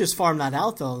you just farm that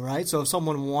out though, right? So if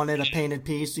someone wanted a painted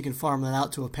piece, you can farm that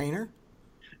out to a painter.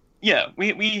 Yeah,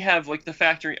 we have like the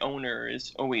factory owner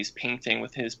is always painting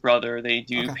with his brother. They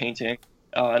do painting.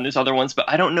 And there's other ones, but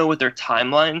I don't know what their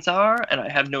timelines are, and I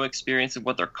have no experience of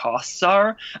what their costs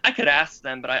are. I could ask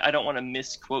them, but I don't want to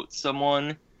misquote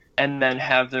someone and then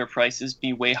have their prices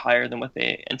be way higher than what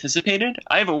they anticipated.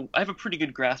 I have a pretty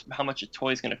good grasp of how much a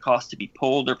toy is going to cost to be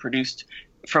pulled or produced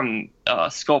from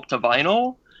sculpt to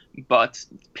vinyl, but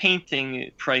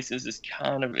painting prices is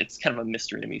kind of a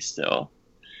mystery to me still.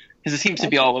 Because it seems to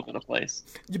be all over the place.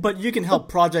 But you can help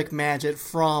project manage it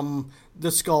from the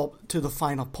sculpt to the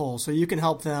final pull. So you can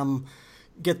help them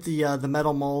get the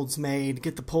metal molds made,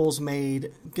 get the pulls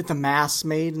made, get the masks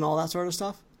made and all that sort of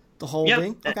stuff? The whole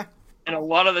thing? Okay. And a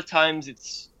lot of the times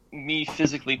it's me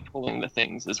physically pulling the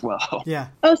things as well. Yeah.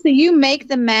 Oh, so you make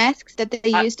the masks that they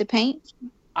use to paint?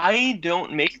 I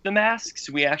don't make the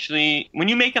masks. When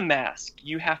you make a mask,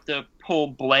 you have to pull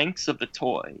blanks of the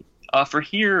toy. For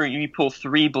here, you pull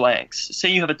 3 blanks. Say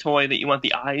you have a toy that you want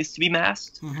the eyes to be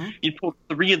masked. Mm-hmm. You'd pull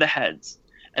 3 of the heads,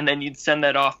 and then you'd send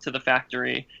that off to the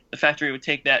factory. The factory would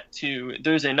take that to...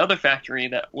 There's another factory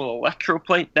that will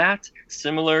electroplate that,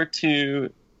 similar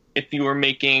to if you were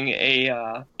making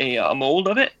a mold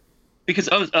of it. Because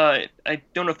I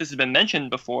don't know if this has been mentioned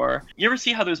before. You ever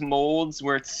see how there's molds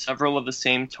where it's several of the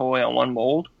same toy on one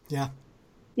mold? Yeah.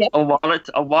 Yep.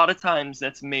 A lot of times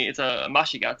that's made... It's a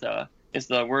mashigata is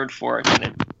the word for it, and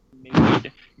it's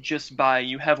made just by,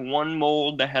 you have one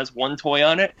mold that has one toy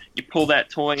on it, you pull that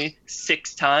toy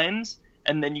 6 times,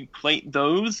 and then you plate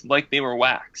those like they were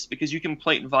wax, because you can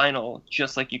plate vinyl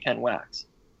just like you can wax.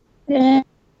 Yeah.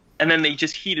 And then they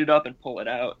just heat it up and pull it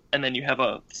out, and then you have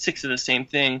 6 of the same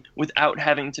thing without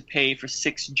having to pay for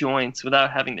 6 joints,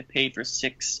 without having to pay for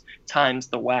 6 times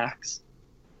the wax.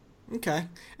 Okay.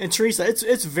 And Teresa,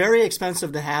 it's very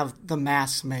expensive to have the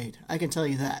masks made. I can tell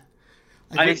you that.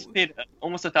 I paid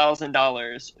almost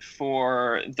 $1,000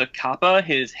 for the kappa,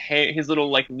 his hair, his little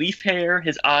like leaf hair,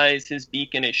 his eyes, his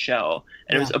beak, and his shell,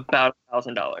 and it was about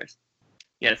 $1,000.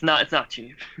 Yeah, it's not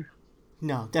cheap.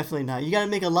 No, definitely not. You got to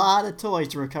make a lot of toys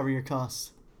to recover your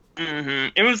costs. Mm-hmm.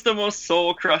 It was the most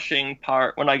soul-crushing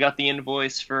part when I got the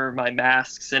invoice for my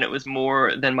masks, and it was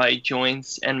more than my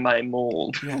joints and my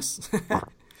mold. Yes.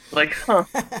 Like,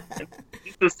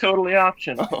 this is totally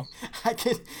optional. I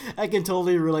can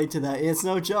totally relate to that. It's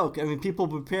no joke. I mean, people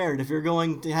prepared. If you're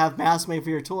going to have masks made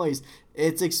for your toys,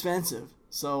 it's expensive.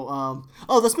 So,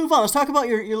 let's move on. Let's talk about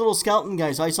your little skeleton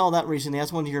guy. So I saw that recently.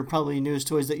 That's one of your probably newest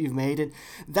toys that you've made. And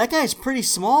that guy's pretty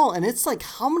small, and it's like,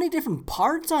 how many different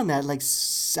parts on that? Like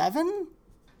 7?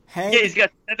 Head? Yeah, he's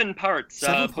got 7 parts.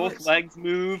 7 parts. Both legs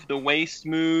move, the waist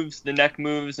moves, the neck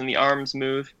moves, and the arms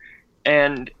move.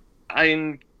 And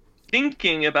I'm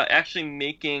thinking about actually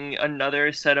making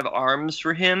another set of arms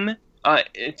for him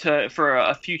for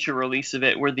a future release of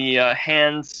it, where the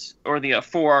hands or the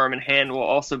forearm and hand will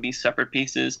also be separate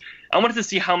pieces. I wanted to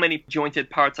see how many jointed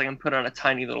parts I can put on a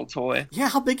tiny little toy. Yeah,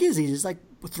 how big is he? He's like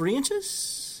 3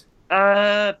 inches?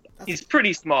 He's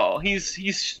pretty small.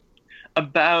 He's a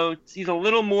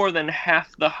little more than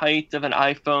half the height of an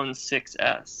iPhone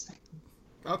 6S.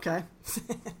 Okay.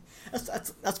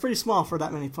 That's pretty small for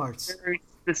that many parts. Very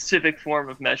specific form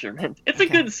of measurement. It's a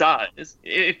good size.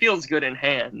 It feels good in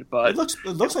hand, but it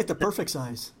looks like the perfect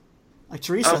size. Like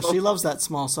Teresa, she loves that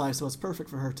small size, so it's perfect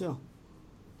for her too.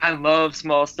 I love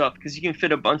small stuff because you can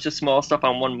fit a bunch of small stuff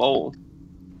on one mold.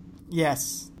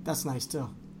 Yes, that's nice too.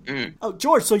 Mm. Oh,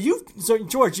 George,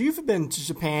 George, you've been to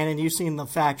Japan and you've seen the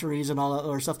factories and all that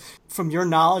other stuff. From your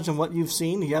knowledge and what you've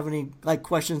seen, do you have any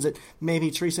questions that maybe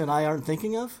Teresa and I aren't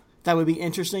thinking of that would be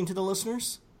interesting to the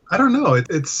listeners? I don't know.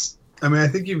 I mean, I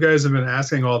think you guys have been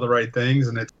asking all the right things,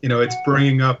 and it's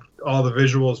bringing up all the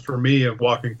visuals for me of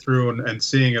walking through and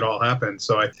seeing it all happen.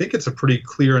 So I think it's a pretty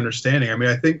clear understanding. I mean,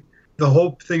 I think the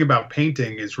whole thing about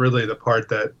painting is really the part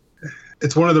that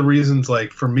it's one of the reasons,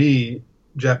 like for me,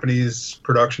 Japanese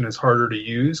production is harder to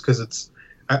use because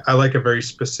I like a very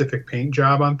specific paint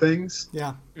job on things.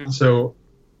 Yeah. So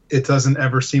it doesn't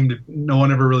ever no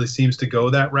one ever really seems to go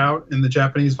that route in the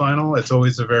Japanese vinyl. It's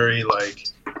always a very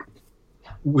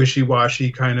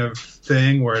wishy-washy kind of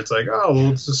thing where it's like, oh,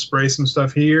 we'll just spray some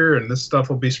stuff here and this stuff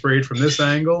will be sprayed from this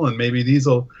angle and maybe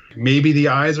the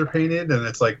eyes are painted and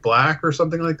it's like black or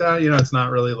something like that. It's not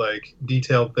really like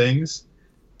detailed things.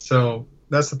 So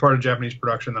that's the part of Japanese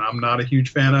production that I'm not a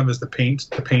huge fan of, is the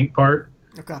paint part.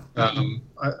 Okay.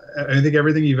 I think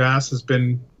everything you've asked has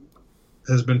been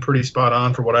pretty spot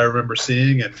on for what I remember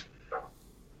seeing, and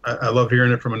I love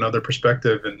hearing it from another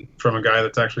perspective and from a guy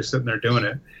that's actually sitting there doing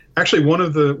it. Actually, one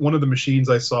of the machines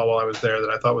I saw while I was there that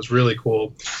I thought was really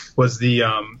cool was the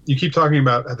you keep talking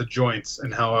about the joints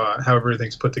and how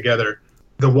everything's put together.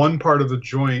 The one part of the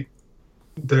joint,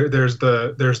 there's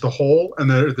the hole, and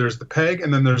there's the peg,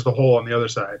 and then there's the hole on the other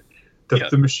side.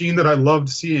 The machine that I loved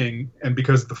seeing, and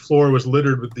because the floor was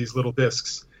littered with these little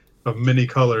discs of many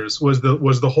colors, was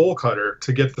the hole cutter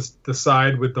to get the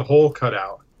side with the hole cut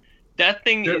out. That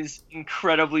thing is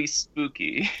incredibly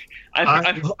spooky.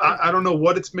 I don't know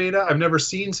what it's made of. I've never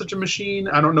seen such a machine.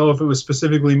 I don't know if it was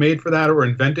specifically made for that or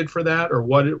invented for that or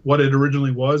what it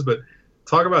originally was. But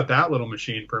talk about that little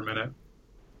machine for a minute.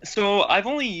 So I've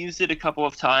only used it a couple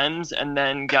of times and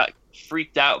then got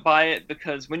freaked out by it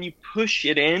because when you push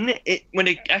it in, when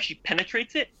it actually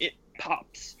penetrates it, it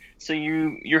pops. So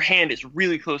your hand is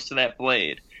really close to that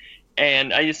blade.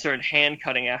 And I just started hand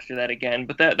cutting after that again.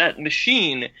 But that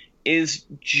machine is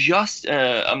just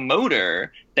a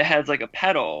motor that has like a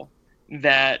pedal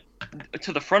that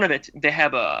to the front of it they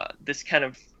have this kind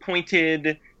of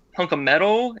pointed hunk of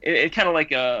metal. It kind of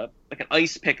like an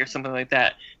ice pick or something like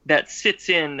that sits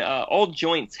in all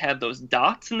joints have those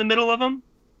dots in the middle of them.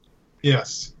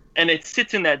 Yes. And it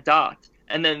sits in that dot,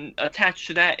 and then attached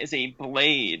to that is a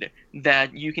blade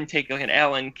that you can take like an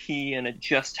Allen key and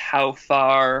adjust how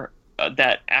far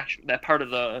that part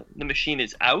of the machine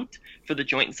is out for the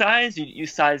joint size. You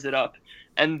size it up,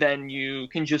 and then you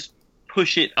can just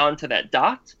push it onto that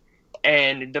dot,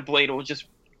 and the blade will just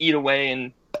eat away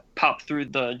and pop through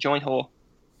the joint hole.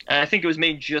 And I think it was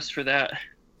made just for that.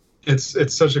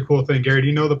 It's such a cool thing. Gary, do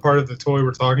you know the part of the toy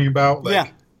we're talking about? Yeah.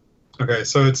 Okay,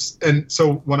 so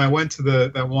when I went to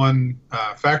that one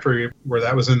factory where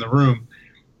that was in the room,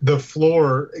 the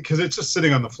floor, because it's just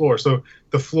sitting on the floor, so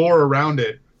the floor around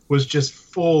it was just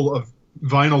full of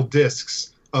vinyl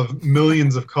discs of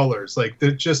millions of colors. Like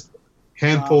they're just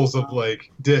handfuls of like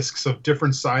discs of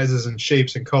different sizes and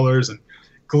shapes and colors and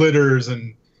glitters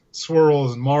and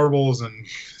swirls and marbles and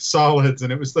solids,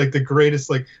 and it was like the greatest.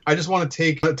 Like I just want to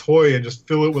take a toy and just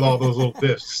fill it with all those little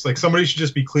discs. Like somebody should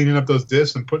just be cleaning up those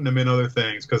discs and putting them in other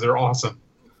things because they're awesome.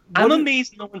 I'm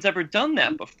amazed no one's ever done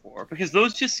that before, because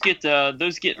those just get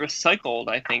recycled.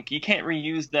 I think you can't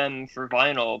reuse them for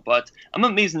vinyl, but I'm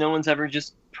amazed no one's ever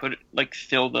just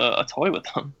filled a toy with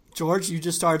them. George, you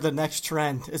just started the next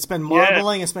trend. It's been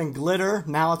marbling, It's been glitter.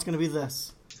 Now it's going to be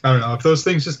this. I don't know. If those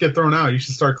things just get thrown out, you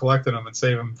should start collecting them and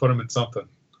save them, put them in something.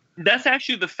 That's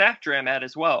actually the factory I'm at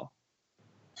as well.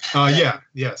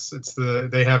 Yes.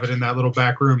 They have it in that little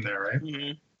back room there, right?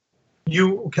 Mm-hmm.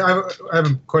 I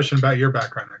have a question about your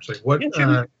background, actually. What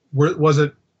was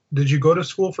it? Did you go to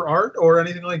school for art or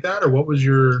anything like that, or what was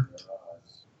your?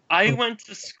 I went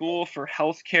to school for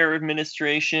healthcare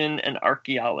administration and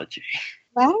archaeology.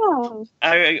 Wow.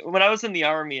 When I was in the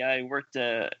Army, I worked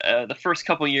the first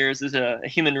couple years as a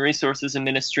human resources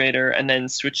administrator, and then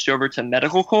switched over to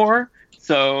medical corps.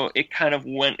 So it kind of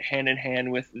went hand in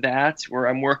hand with that, where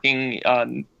I'm working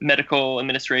medical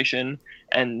administration,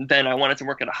 and then I wanted to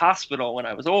work at a hospital when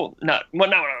I was not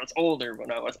when I was older,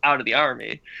 when I was out of the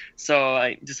Army. So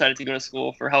I decided to go to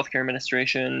school for healthcare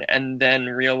administration, and then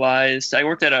realized I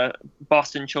worked at a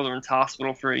Boston Children's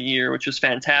Hospital for a year, which was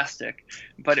fantastic.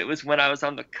 But it was when I was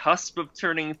on the cusp of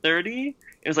turning 30.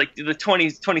 It was like the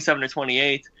 27 or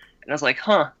 28, and I was like,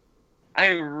 I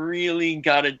really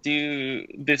gotta do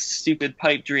this stupid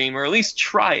pipe dream, or at least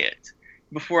try it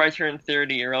before I turn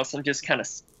 30, or else I'm just kind of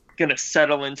gonna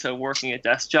settle into working a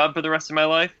desk job for the rest of my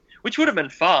life, which would have been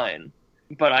fine,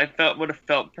 but would have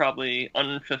felt probably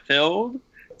unfulfilled.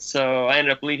 So I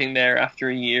ended up leaving there after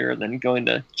a year, then going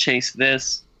to chase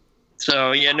this.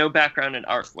 So yeah, no background in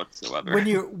art whatsoever.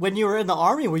 When you were in the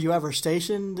Army, were you ever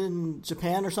stationed in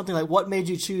Japan or something? Like, what made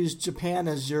you choose Japan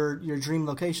as your dream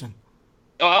location?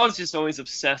 Oh, I was just always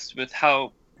obsessed with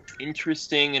how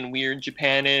interesting and weird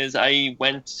Japan is. I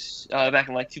went back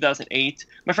in 2008.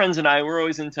 My friends and I were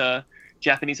always into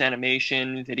Japanese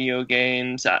animation, video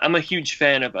games. I'm a huge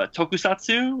fan of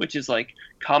tokusatsu, which is like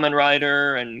Kamen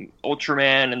Rider and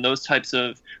Ultraman and those types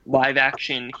of live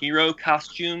action hero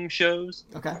costume shows.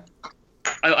 Okay.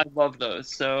 I love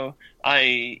those. So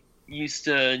I used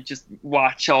to just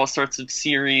watch all sorts of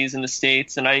series in the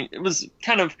States, and I was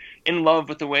kind of in love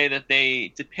with the way that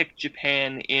they depict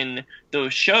Japan in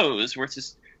those shows, where it's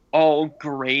just all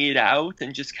grayed out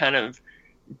and just kind of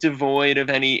devoid of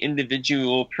any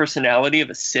individual personality of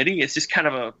a city. It's just kind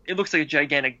of it looks like a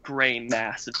gigantic gray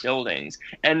mass of buildings.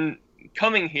 And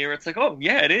coming here, it's like, oh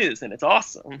yeah, it is, and it's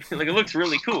awesome. Like it looks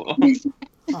really cool.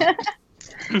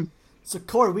 So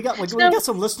Corey, we got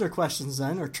some listener questions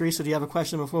then. Or Teresa, do you have a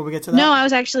question before we get to that? No, I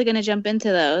was actually going to jump into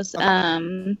those.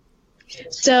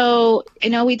 So I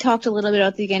know we talked a little bit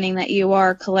at the beginning that you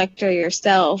are a collector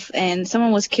yourself, and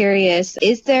someone was curious,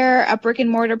 is there a brick and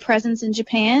mortar presence in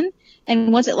Japan?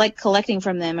 And what's it like collecting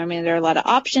from them? I mean, are there a lot of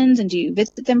options, and do you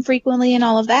visit them frequently and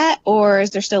all of that, or is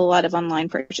there still a lot of online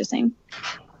purchasing?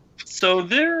 So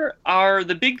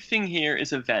the big thing here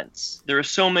is events. There are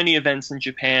so many events in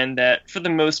Japan that for the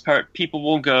most part people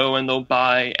will go and they'll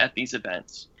buy at these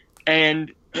events.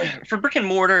 And for brick and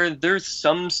mortar, there's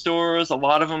some stores, a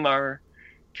lot of them are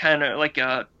kind of like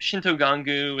Shinto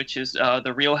Gangu, which is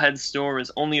the Real Head store,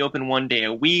 is only open 1 day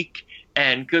a week.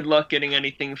 And good luck getting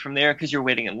anything from there because you're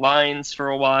waiting in lines for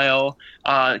a while.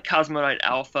 Cosmonite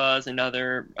Alpha is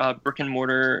another brick and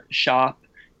mortar shop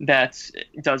that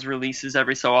does releases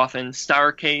every so often.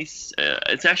 Starcase,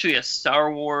 it's actually a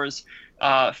Star Wars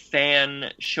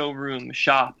fan showroom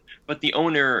shop, but the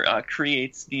owner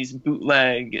creates these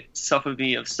bootleg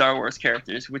Sofubi of Star Wars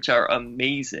characters, which are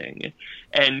amazing.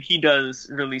 And he does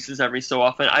releases every so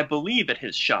often, I believe, at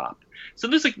his shop. So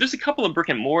there's a couple of brick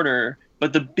and mortar,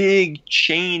 but the big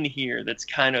chain here that's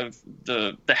kind of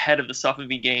the head of the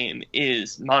Sofubi game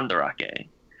is Mandarake.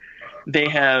 They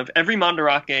have every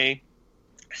Mandarake,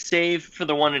 save for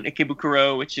the one in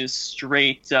Ikebukuro, which is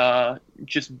straight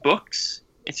just books.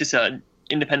 It's just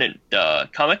independent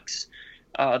comics.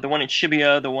 The one in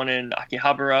Shibuya, the one in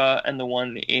Akihabara, and the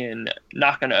one in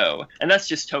Nakano. And that's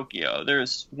just Tokyo.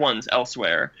 There's ones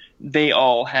elsewhere. They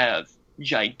all have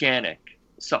gigantic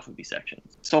Sofubi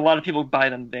sections. So a lot of people buy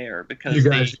them there because you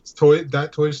guys, that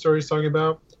Toy Story's talking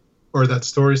about, or that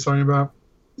story's talking about,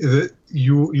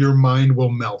 your mind will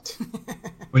melt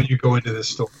when you go into this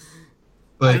store.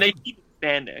 Like, and they keep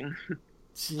expanding.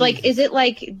 Like, is it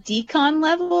like decon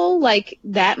level? Like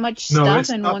that much stuff? No,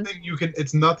 it's nothing you can.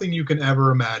 It's nothing you can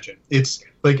ever imagine. It's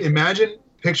like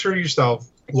picture yourself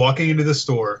walking into the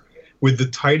store with the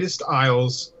tightest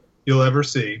aisles you'll ever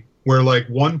see, where like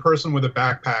one person with a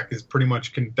backpack is pretty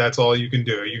much that's all you can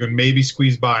do. You can maybe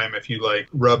squeeze by him if you like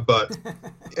rub butt,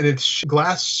 and it's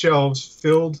glass shelves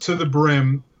filled to the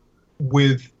brim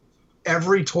with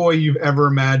every toy you've ever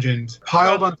imagined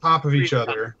piled on top of each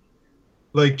other.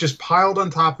 Like just piled on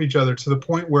top of each other to the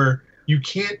point where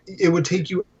it would take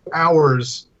you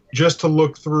hours just to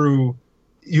look through.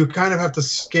 You kind of have to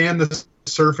scan the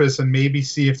surface and maybe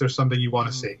see if there's something you want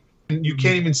to see. And you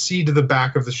can't even see to the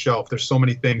back of the shelf. There's so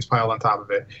many things piled on top of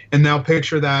it. And now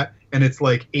picture that, and it's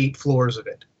like 8 floors of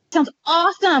it. Sounds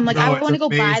awesome. Like, I want to go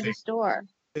buy the store.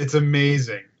 It's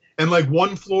amazing. And like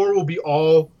one floor will be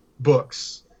all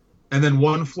books. And then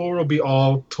one floor will be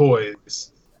all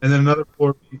toys. And then another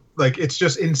floor, like, it's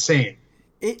just insane.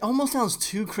 It almost sounds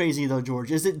too crazy, though,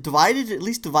 George. Is it at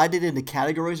least divided into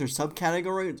categories or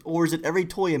subcategories? Or is it every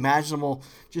toy imaginable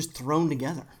just thrown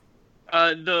together?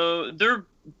 They're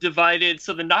divided.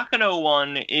 So the Nakano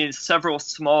one is several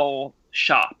small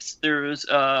shops. There's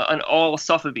an all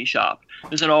Sofubi shop.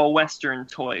 There's an all Western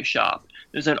toy shop.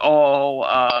 There's an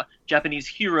all Japanese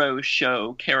hero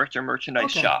show character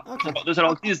merchandise shop. Okay. There's an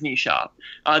all Disney shop.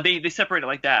 They separate it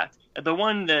like that. The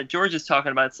one that George is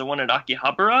talking about, it's the one in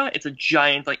Akihabara. It's a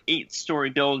giant, like, 8-story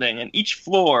building, and each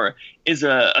floor is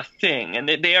a thing, and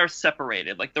they are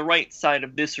separated. Like, the right side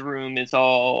of this room is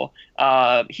all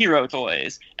hero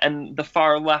toys, and the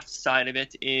far left side of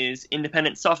it is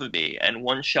independent Sofubi, and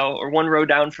one row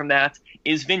down from that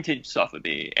is vintage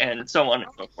Sofubi, and so on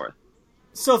and so forth.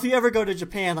 So if you ever go to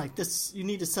Japan like this, you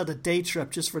need to set a day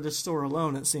trip just for this store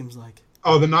alone, it seems like.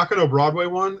 Oh, the Nakano Broadway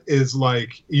one is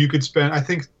like, you could spend, I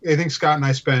think Scott and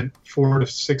I spent 4 to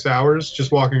 6 hours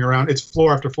just walking around. It's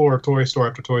floor after floor of toy store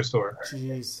after toy store.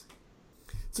 Jeez.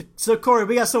 So Corey,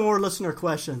 we got some more listener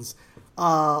questions.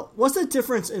 What's the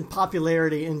difference in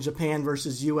popularity in Japan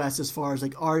versus U.S. as far as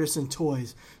like artists and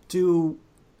toys? Do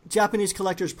Japanese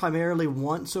collectors primarily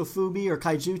want Sofubi or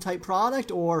Kaiju type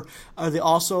product, or are they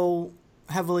also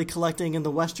heavily collecting in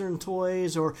the Western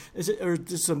toys, or is it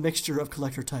just a mixture of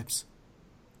collector types?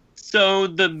 So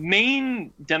the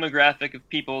main demographic of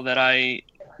people that I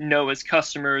know as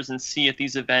customers and see at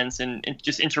these events and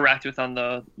just interact with on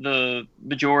the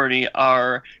majority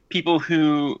are people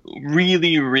who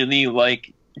really, really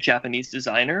like Japanese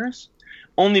designers,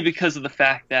 only because of the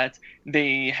fact that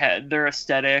they had their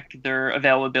aesthetic, their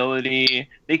availability.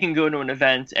 They can go to an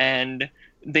event and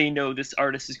they know this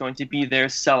artist is going to be there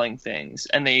selling things,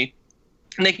 and they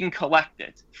can collect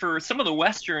it. For some of the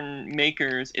Western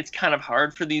makers, it's kind of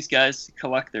hard for these guys to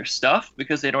collect their stuff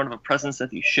because they don't have a presence at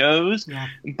these shows. Yeah.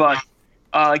 But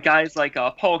guys like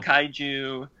Paul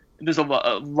Kaiju, there's a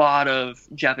lot of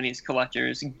Japanese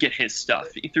collectors get his stuff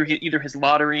through either his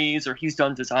lotteries or he's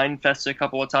done Design Fest a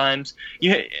couple of times.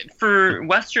 For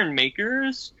Western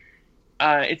makers,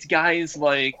 it's guys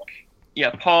like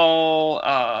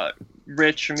Paul,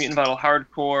 Rich from Mutant Vital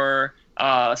Hardcore,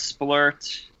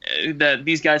 Splurt, that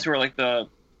these guys who are like the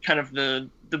kind of the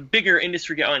bigger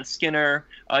industry guys, and Skinner,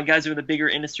 guys who are the bigger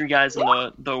industry guys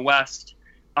in the West,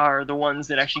 are the ones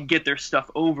that actually get their stuff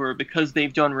over because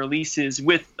they've done releases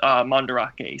with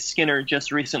Mandarake. Skinner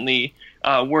just recently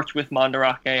worked with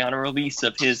Mandarake on a release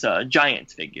of his Giant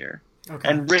figure. Okay.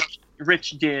 And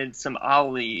Rich did some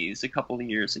Owlies a couple of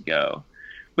years ago.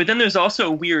 But then there's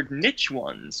also weird niche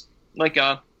ones, like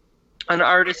an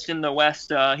artist in the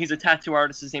West. He's a tattoo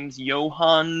artist. His name's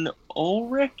Johan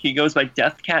Ulrich. He goes by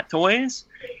Death Cat Toys.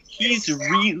 He's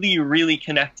really, really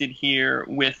connected here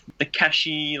with the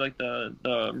Keshi, like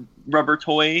the rubber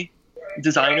toy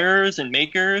designers and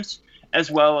makers, as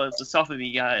well as the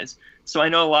Sotheby guys. So I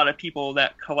know a lot of people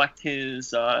that collect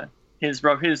his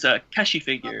Keshi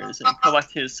figures and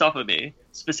collect his Sotheby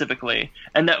specifically.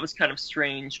 And that was kind of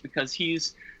strange because he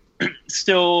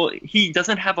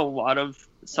doesn't have a lot of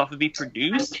Sotheby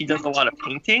produced. He does a lot of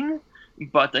painting,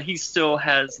 but he still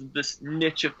has this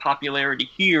niche of popularity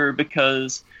here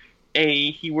because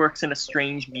he works in a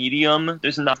strange medium.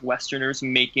 There's enough Westerners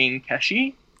making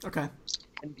Keshi. Okay.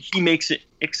 And he makes it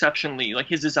exceptionally. Like,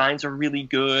 his designs are really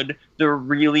good. They're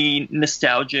really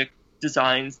nostalgic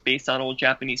designs based on old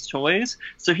Japanese toys.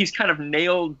 So he's kind of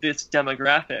nailed this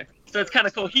demographic. So it's kind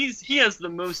of cool. He has the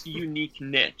most unique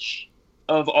niche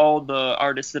of all the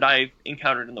artists that I've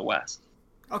encountered in the West.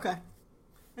 Okay.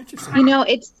 Interesting. You know,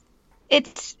 it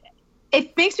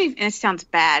makes me, and it sounds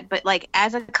bad, but like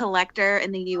as a collector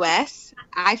in the US,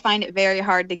 I find it very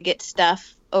hard to get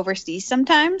stuff overseas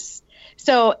sometimes.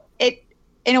 So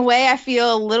in a way, I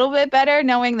feel a little bit better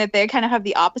knowing that they kind of have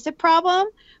the opposite problem.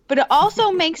 But it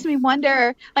also makes me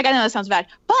wonder, like, I know that sounds bad,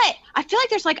 but I feel like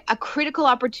there's like a critical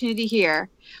opportunity here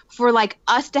for like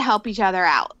us to help each other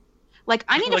out. Like,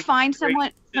 I need to find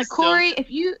someone, like Corey,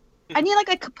 I need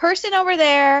like a person over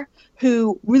there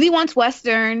who really wants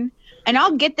Western, and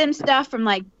I'll get them stuff from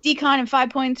like Decon and 5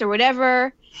 Points or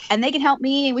whatever, and they can help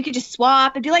me, and we could just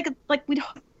swap and do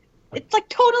it's like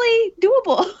totally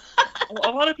doable.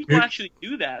 A lot of people actually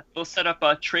do that. They'll set up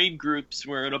trade groups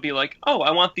where it'll be like, oh,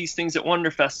 I want these things at Wonder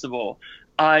Festival.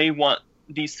 I want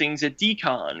these things at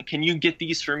Decon. Can you get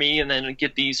these for me and then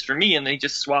get these for me? And they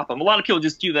just swap them. A lot of people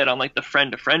just do that on like the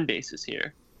friend-to-friend basis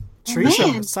here.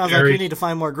 Teresa, sounds like you need to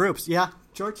find more groups. Yeah,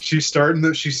 George? She's starting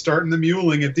the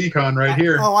muling at Decon right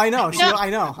here. Oh, I know. I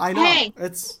know. Hey,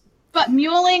 but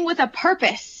muling with a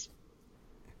purpose.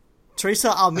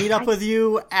 Teresa, I'll meet up with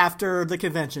you after the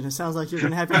convention. It sounds like you're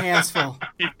going to have your hands full.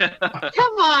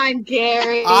 Come on,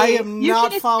 Gary. I am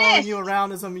not following you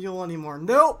around as a mule anymore.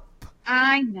 Nope.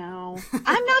 I know.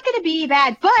 I'm not going to be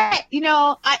bad, but, you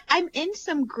know, I'm in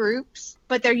some groups,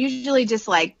 but they're usually just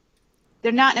like,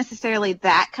 they're not necessarily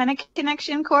that kind of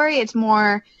connection, Corey. It's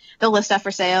more they'll list stuff for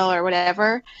sale or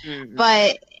whatever. Mm-hmm.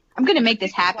 But I'm going to make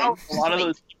this happen. Well, a lot of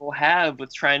those people have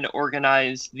with trying to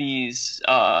organize these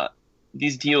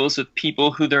deals with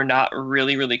people who they're not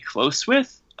really, really close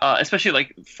with, especially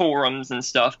like forums and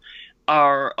stuff.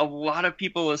 A lot of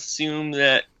people assume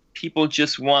that people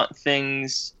just want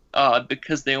things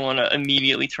because they want to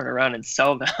immediately turn around and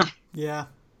sell them. Yeah.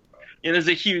 Yeah, there's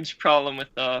a huge problem with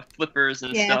flippers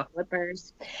and stuff. Yeah,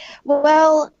 flippers.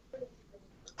 Well,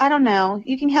 I don't know.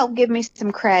 You can help give me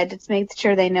some cred to make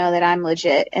sure they know that I'm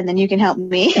legit, and then you can help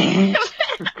me.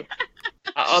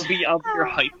 I'll be your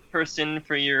hype person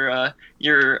for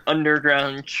your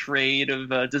underground trade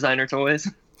of designer toys.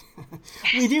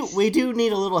 We do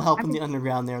need a little help in the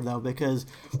underground there, though, because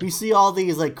we see all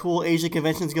these like cool Asia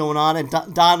conventions going on, and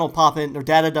Don will pop in, or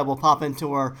Data Dub will pop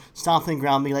into our stomping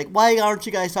ground and be like, why aren't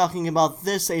you guys talking about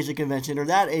this Asia convention or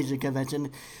that Asia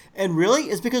convention? And really,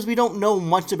 it's because we don't know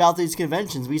much about these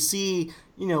conventions. We see,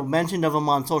 mention of them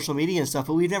on social media and stuff,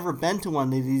 but we've never been to one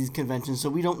of these conventions, so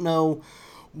we don't know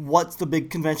what's the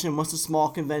big convention, what's the small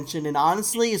convention. And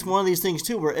honestly, it's one of these things,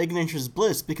 too, where ignorance is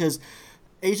bliss, because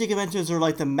Asia conventions are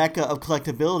like the mecca of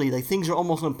collectability. Like, things are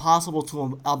almost impossible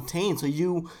to obtain, so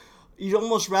you'd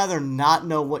almost rather not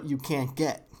know what you can't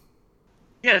get.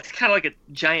 Yeah, it's kind of like a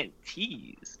giant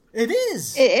tease. It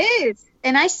is. It is.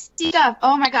 And I see stuff.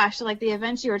 Oh my gosh! So like the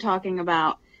events you were talking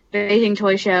about, the Beijing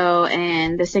Toy Show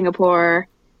and the Singapore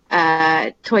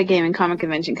Toy Game and Comic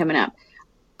Convention coming up.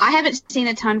 I haven't seen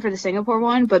a ton for the Singapore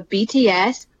one, but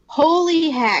BTS,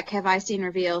 holy heck, have I seen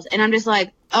reveals? And I'm just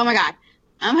like, oh my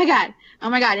god, Oh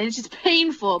my God. And it's just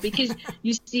painful because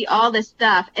you see all this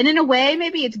stuff. And in a way,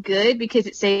 maybe it's good because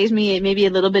it saves me maybe a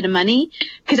little bit of money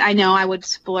because I know I would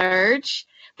splurge.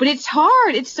 But it's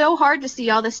hard. It's so hard to see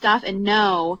all this stuff and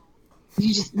know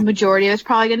the majority of it's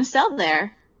probably going to sell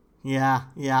there. Yeah.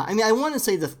 I mean, I want to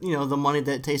say the money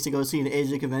that it takes to go see an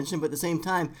Asia convention, but at the same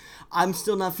time, I'm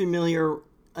still not familiar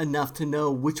enough to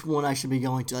know which one I should be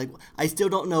going to. Like, I still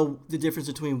don't know the difference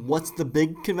between what's the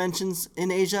big conventions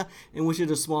in Asia and which are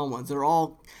the small ones. They're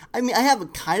all, I mean, I have a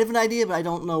kind of an idea, but I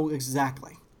don't know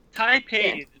exactly.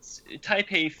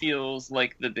 Taipei feels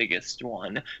like the biggest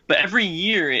one, but every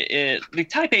year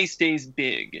Taipei stays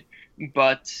big,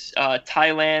 but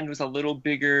Thailand was a little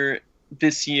bigger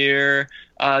this year.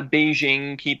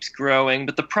 Beijing keeps growing,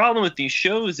 but the problem with these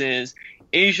shows is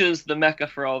Asia's the mecca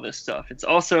for all this stuff. It's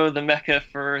also the mecca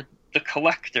for the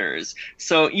collectors.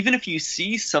 So even if you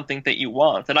see something that you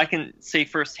want, that I can say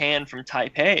firsthand from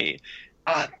Taipei,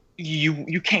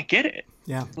 you can't get it.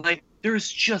 Yeah. Like, there's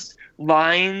just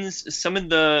lines. Some of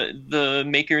the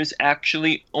makers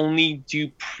actually only do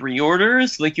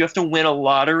pre-orders. Like, you have to win a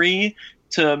lottery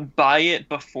to buy it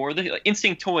before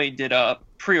Instinct Toy did a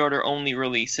pre-order only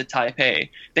release at Taipei.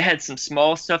 They had some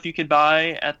small stuff you could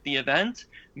buy at the event,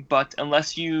 but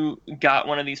unless you got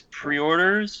one of these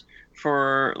pre-orders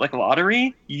for like a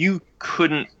lottery, you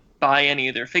couldn't buy any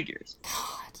of their figures.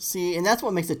 See, and that's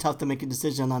what makes it tough to make a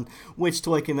decision on which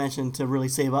toy convention to really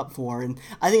save up for. And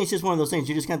I think it's just one of those things.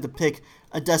 You just have to pick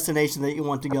a destination that you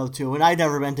want to go to. And I've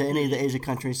never been to any of the Asia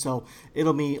countries, so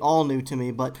it'll be all new to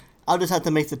me. But I'll just have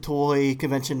to make the toy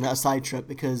convention a side trip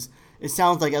because it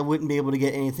sounds like I wouldn't be able to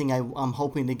get anything I'm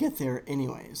hoping to get there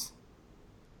anyways.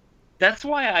 That's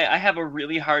why I have a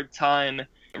really hard time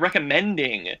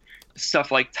recommending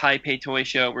stuff like Taipei Toy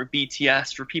Show or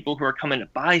BTS for people who are coming to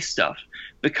buy stuff.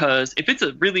 Because if it's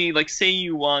a really, like, say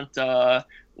you want,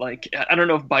 like, I don't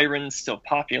know if Byron's still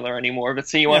popular anymore, but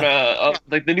say you want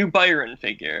like the new Byron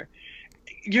figure,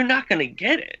 you're not going to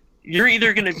get it. You're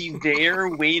either going to be there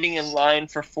waiting in line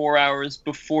for 4 hours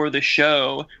before the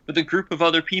show with a group of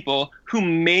other people who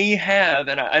may have,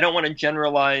 and I don't want to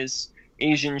generalize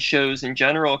Asian shows in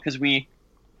general because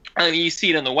you see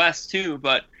it in the West too,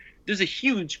 but there's a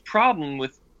huge problem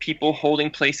with people holding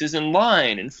places in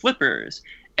line and flippers,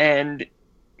 and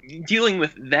dealing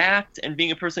with that and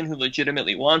being a person who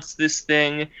legitimately wants this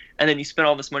thing and then you spend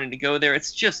all this money to go there.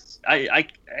 It's just I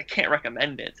can't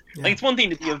recommend it. Yeah. Like, it's one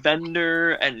thing to be a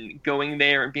vendor and going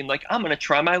there and being like, I'm gonna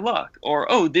try my luck, or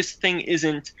oh, this thing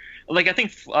isn't, like, I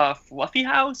think Fluffy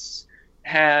House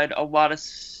had a lot of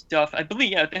stuff. I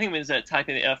think it was at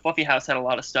Taipei. Fluffy House had a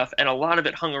lot of stuff, and a lot of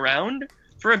it hung around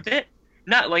for a bit.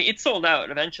 Not like it sold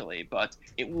out eventually, but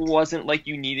it wasn't like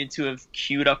you needed to have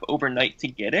queued up overnight to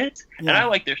get it. Yeah. And I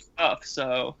like their stuff,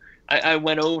 so I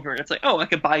went over and it's like, oh, I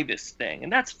could buy this thing,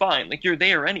 and that's fine. Like, you're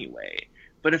there anyway.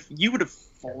 But if you would have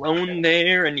flown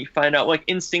there and you find out, like,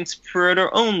 Instinct's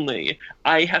pre-order only,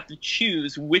 I have to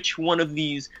choose which one of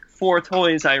these 4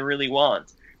 toys I really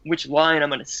want, which line I'm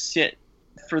going to sit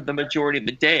for the majority of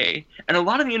the day. And a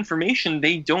lot of the information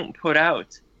they don't put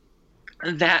out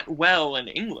that well in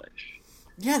English.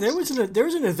 Yeah, there was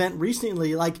an event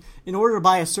recently, like, in order to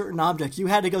buy a certain object, you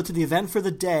had to go to the event for the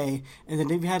day, and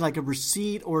then if you had, like, a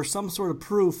receipt or some sort of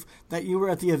proof that you were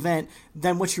at the event,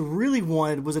 then what you really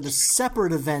wanted was at a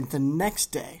separate event the next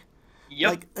day. Yep.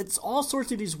 Like, it's all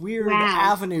sorts of these weird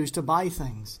avenues to buy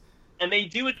things. And they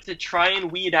do it to try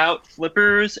and weed out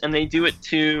flippers, and they do it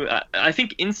to, I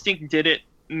think Instinct did it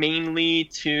mainly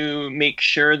to make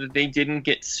sure that they didn't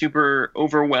get super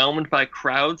overwhelmed by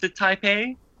crowds at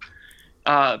Taipei.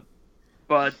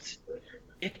 But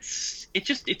it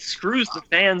screws the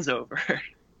fans over.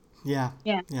 Yeah.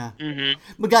 Mm-hmm.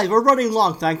 But guys, we're running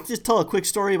long. Can I just tell a quick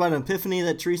story about an epiphany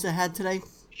that Teresa had today?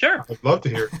 Sure. I'd love to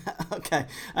hear. Okay.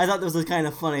 I thought this was kind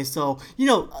of funny. So,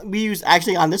 we use,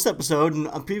 actually on this episode and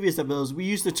on previous episodes, we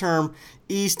use the term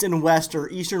East and West, or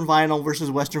Eastern vinyl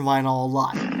versus Western vinyl, a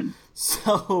lot.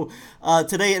 So,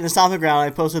 today at Nostalgia Ground, I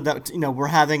posted that, we're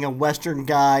having a Western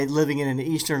guy living in an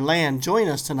Eastern land join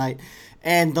us tonight.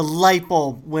 And the light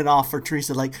bulb went off for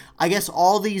Teresa. Like, I guess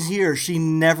all these years she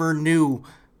never knew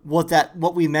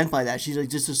what we meant by that. She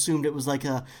just assumed it was like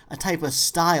a type of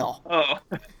style.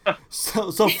 Oh.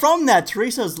 So from that,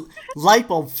 Teresa's light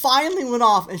bulb finally went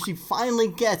off, and she finally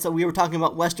gets that we were talking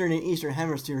about Western and Eastern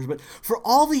hemispheres. But for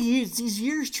all these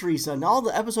years, Teresa, and all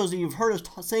the episodes that you've heard us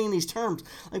saying these terms,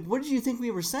 like, what did you think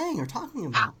we were saying or talking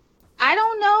about? I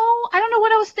don't know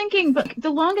what I was thinking, but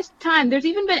the longest time, there's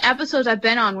even been episodes I've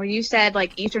been on where you said,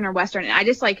 like, Eastern or Western, and I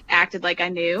just, like, acted like I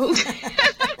knew.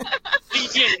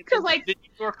 Yeah, Because like, the New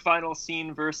York vinyl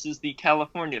scene versus the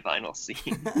California vinyl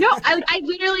scene. no, I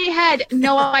literally had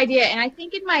no idea. And I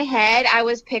think in my head, I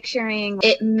was picturing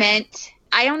it meant,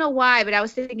 I don't know why, but I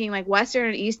was thinking like Western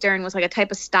and Eastern was like a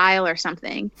type of style or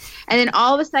something. And then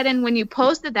all of a sudden, when you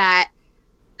posted that,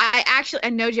 I actually,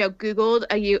 and no joke, Googled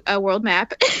a world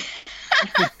map.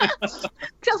 Because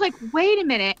I was like, wait a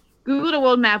minute. Googled a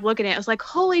world map, looking at it. I was like,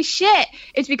 holy shit.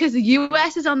 It's because the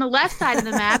U.S. is on the left side of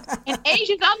the map and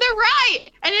Asia's on the right.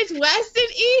 And it's west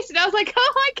and east. And I was like,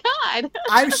 oh my God.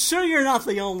 I'm sure you're not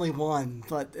the only one,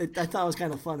 but I thought it was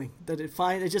kind of funny that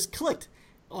it just clicked.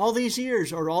 All these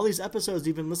years or all these episodes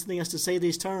you've been listening to us to say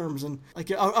these terms and like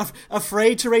you're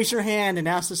afraid to raise your hand and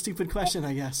ask a stupid question,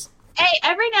 I guess. Hey,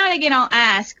 every now and again I'll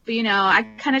ask, but I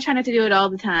kind of try not to do it all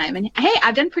the time. And hey,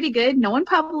 I've done pretty good. No one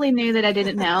probably knew that I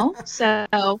didn't know. So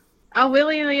I'll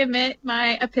willingly admit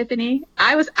my epiphany.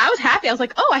 I was happy. I was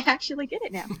like, oh, I actually get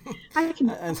it now. I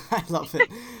love it.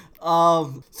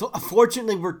 So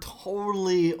unfortunately, we're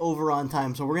totally over on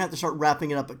time, so we're gonna have to start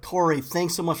wrapping it up. But Corey,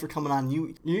 thanks so much for coming on.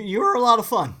 You were a lot of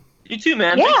fun. You too,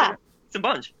 man. Yeah, it's a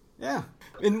bunch. Yeah,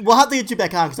 and we'll have to get you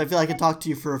back on because I feel like I could talk to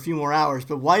you for a few more hours.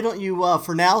 But why don't you,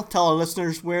 for now, tell our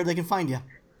listeners where they can find you?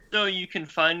 So you can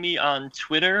find me on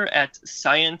Twitter at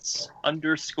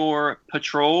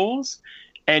science_patrols.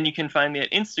 And you can find me at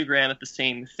Instagram at the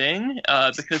same thing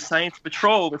because Science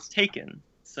Patrol was taken.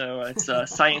 So it's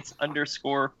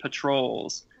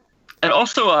science_patrols. And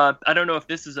also, I don't know if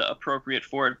this is appropriate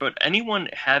for it, but anyone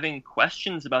having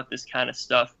questions about this kind of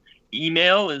stuff,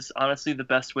 email is honestly the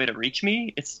best way to reach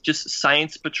me. It's just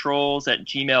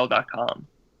sciencepatrols@gmail.com.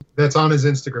 That's on his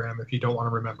Instagram if you don't want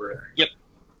to remember it. Yep.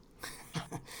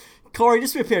 Corey,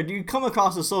 just to be fair, you come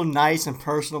across as so nice and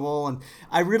personable, and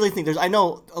I really think I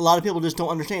know a lot of people just don't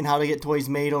understand how to get toys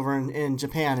made over in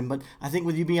Japan, but I think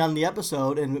with you being on the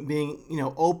episode and being,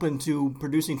 open to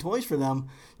producing toys for them,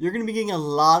 you're going to be getting a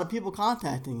lot of people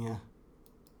contacting you.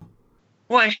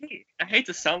 Well, I hate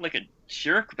to sound like a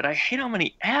jerk, but I hate how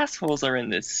many assholes are in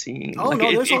this scene. Oh,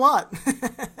 no, there's a lot.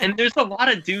 And there's a lot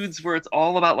of dudes where it's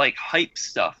all about, like, hype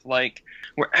stuff, like,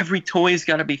 where every toy's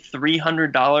got to be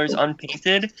 $300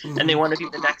 unpainted, and they want to be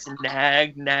the next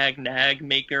nag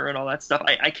maker and all that stuff.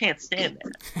 I can't stand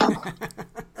that.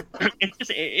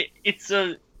 It's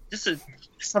just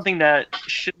something that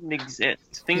shouldn't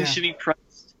exist. Things should be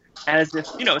priced as if,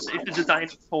 it's a design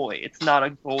toy. It's not a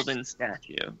golden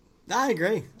statue. I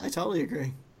agree. I totally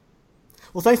agree.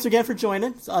 Well, thanks again for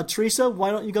joining. Teresa,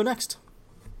 why don't you go next?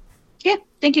 Yeah,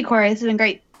 thank you, Corey. This has been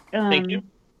great. Thank you.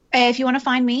 If you want to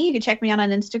find me, you can check me out on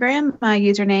Instagram. My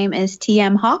username is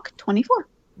tmhawk24.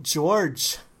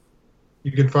 George.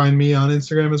 You can find me on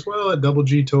Instagram as well at Double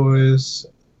G Toys,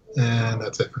 and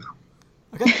that's it for now.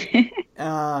 Okay.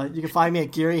 You can find me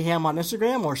at Gary Ham on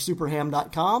Instagram or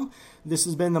superham.com. This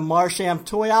has been the Marsham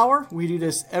Toy Hour. We do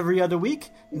this every other week,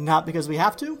 not because we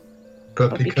have to,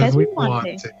 but because we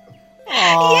want to.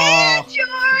 Yeah,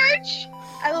 George!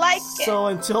 I like it. So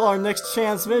until our next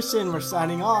transmission, we're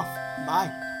signing off.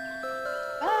 Bye.